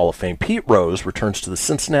least the Hall of Fame, Pete Rose, returns to the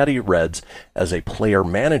Cincinnati Reds as a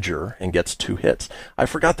player-manager and gets 2 hits. I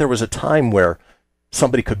forgot there was a time where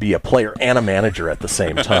somebody could be a player and a manager at the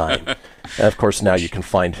same time. And, of course, now you can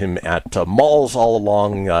find him at malls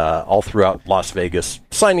all throughout Las Vegas,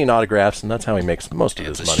 signing autographs, and that's how he makes most of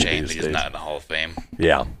his money these days. It's a shame he's not in the Hall of Fame.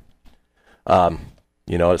 Yeah.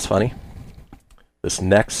 You know what's funny? This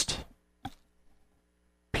next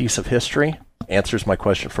piece of history answers my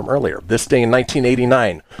question from earlier. This day in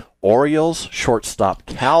 1989, Orioles shortstop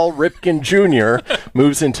Cal Ripken Jr.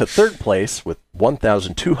 moves into 3rd place with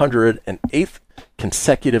 1,208th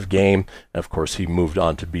consecutive game. And of course, he moved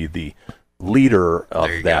on to be the leader of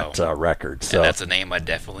that record. So and that's a name I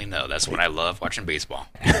definitely know. That's what I love watching baseball.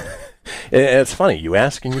 It's funny. You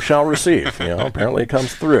ask and you shall receive. Apparently it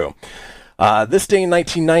comes through. This day in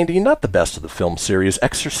 1990, not the best of the film series,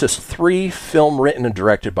 Exorcist 3, film written and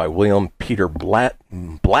directed by William Peter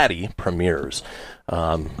Blatty, premieres.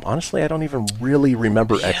 Honestly, I don't even really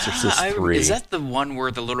remember Exorcist 3. Is that the one where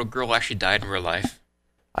the little girl actually died in real life?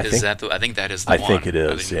 I think that is the one. I think it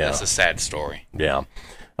is, yeah. That's a sad story. Yeah.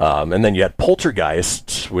 And then you had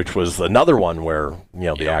Poltergeist, which was another one where,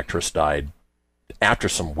 the actress died after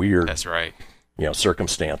some weird... That's right.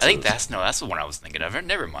 Circumstances. I think that's the one I was thinking of.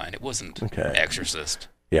 Never mind. It wasn't Exorcist.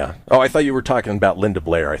 Yeah. Oh, I thought you were talking about Linda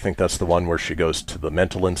Blair. I think that's the one where she goes to the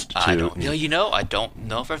mental institute. I don't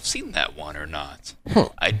know if I've seen that one or not.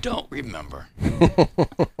 I don't remember.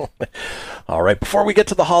 All right. Before we get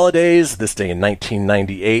to the holidays, this day in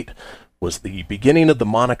 1998 was the beginning of the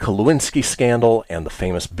Monica Lewinsky scandal and the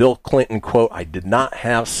famous Bill Clinton quote, "I did not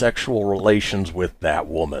have sexual relations with that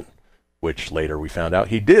woman." Which later we found out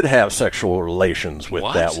he did have sexual relations with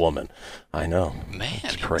that woman. I know. Man,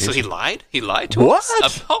 it's crazy. So he lied? He lied to us? A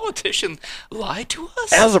politician lied to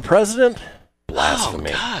us? As a president?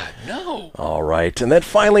 Blasphemy. Oh, God, no. All right. And then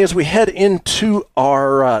finally, as we head into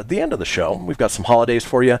our the end of the show, we've got some holidays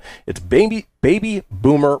for you. It's Baby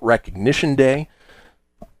Boomer Recognition Day.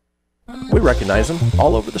 We recognize them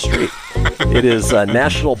all over the street. It is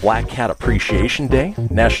National Black Cat Appreciation Day,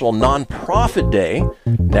 National Nonprofit Day,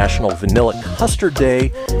 National Vanilla Custard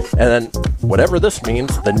Day, and then, whatever this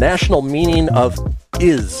means, the national meaning of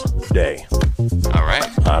is Day. All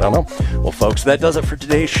right. I don't know. Well, folks, that does it for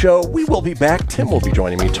today's show. We will be back. Tim will be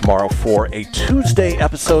joining me tomorrow for a Tuesday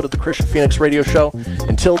episode of the Christian Phoenix Radio Show.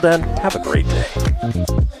 Until then, have a great day.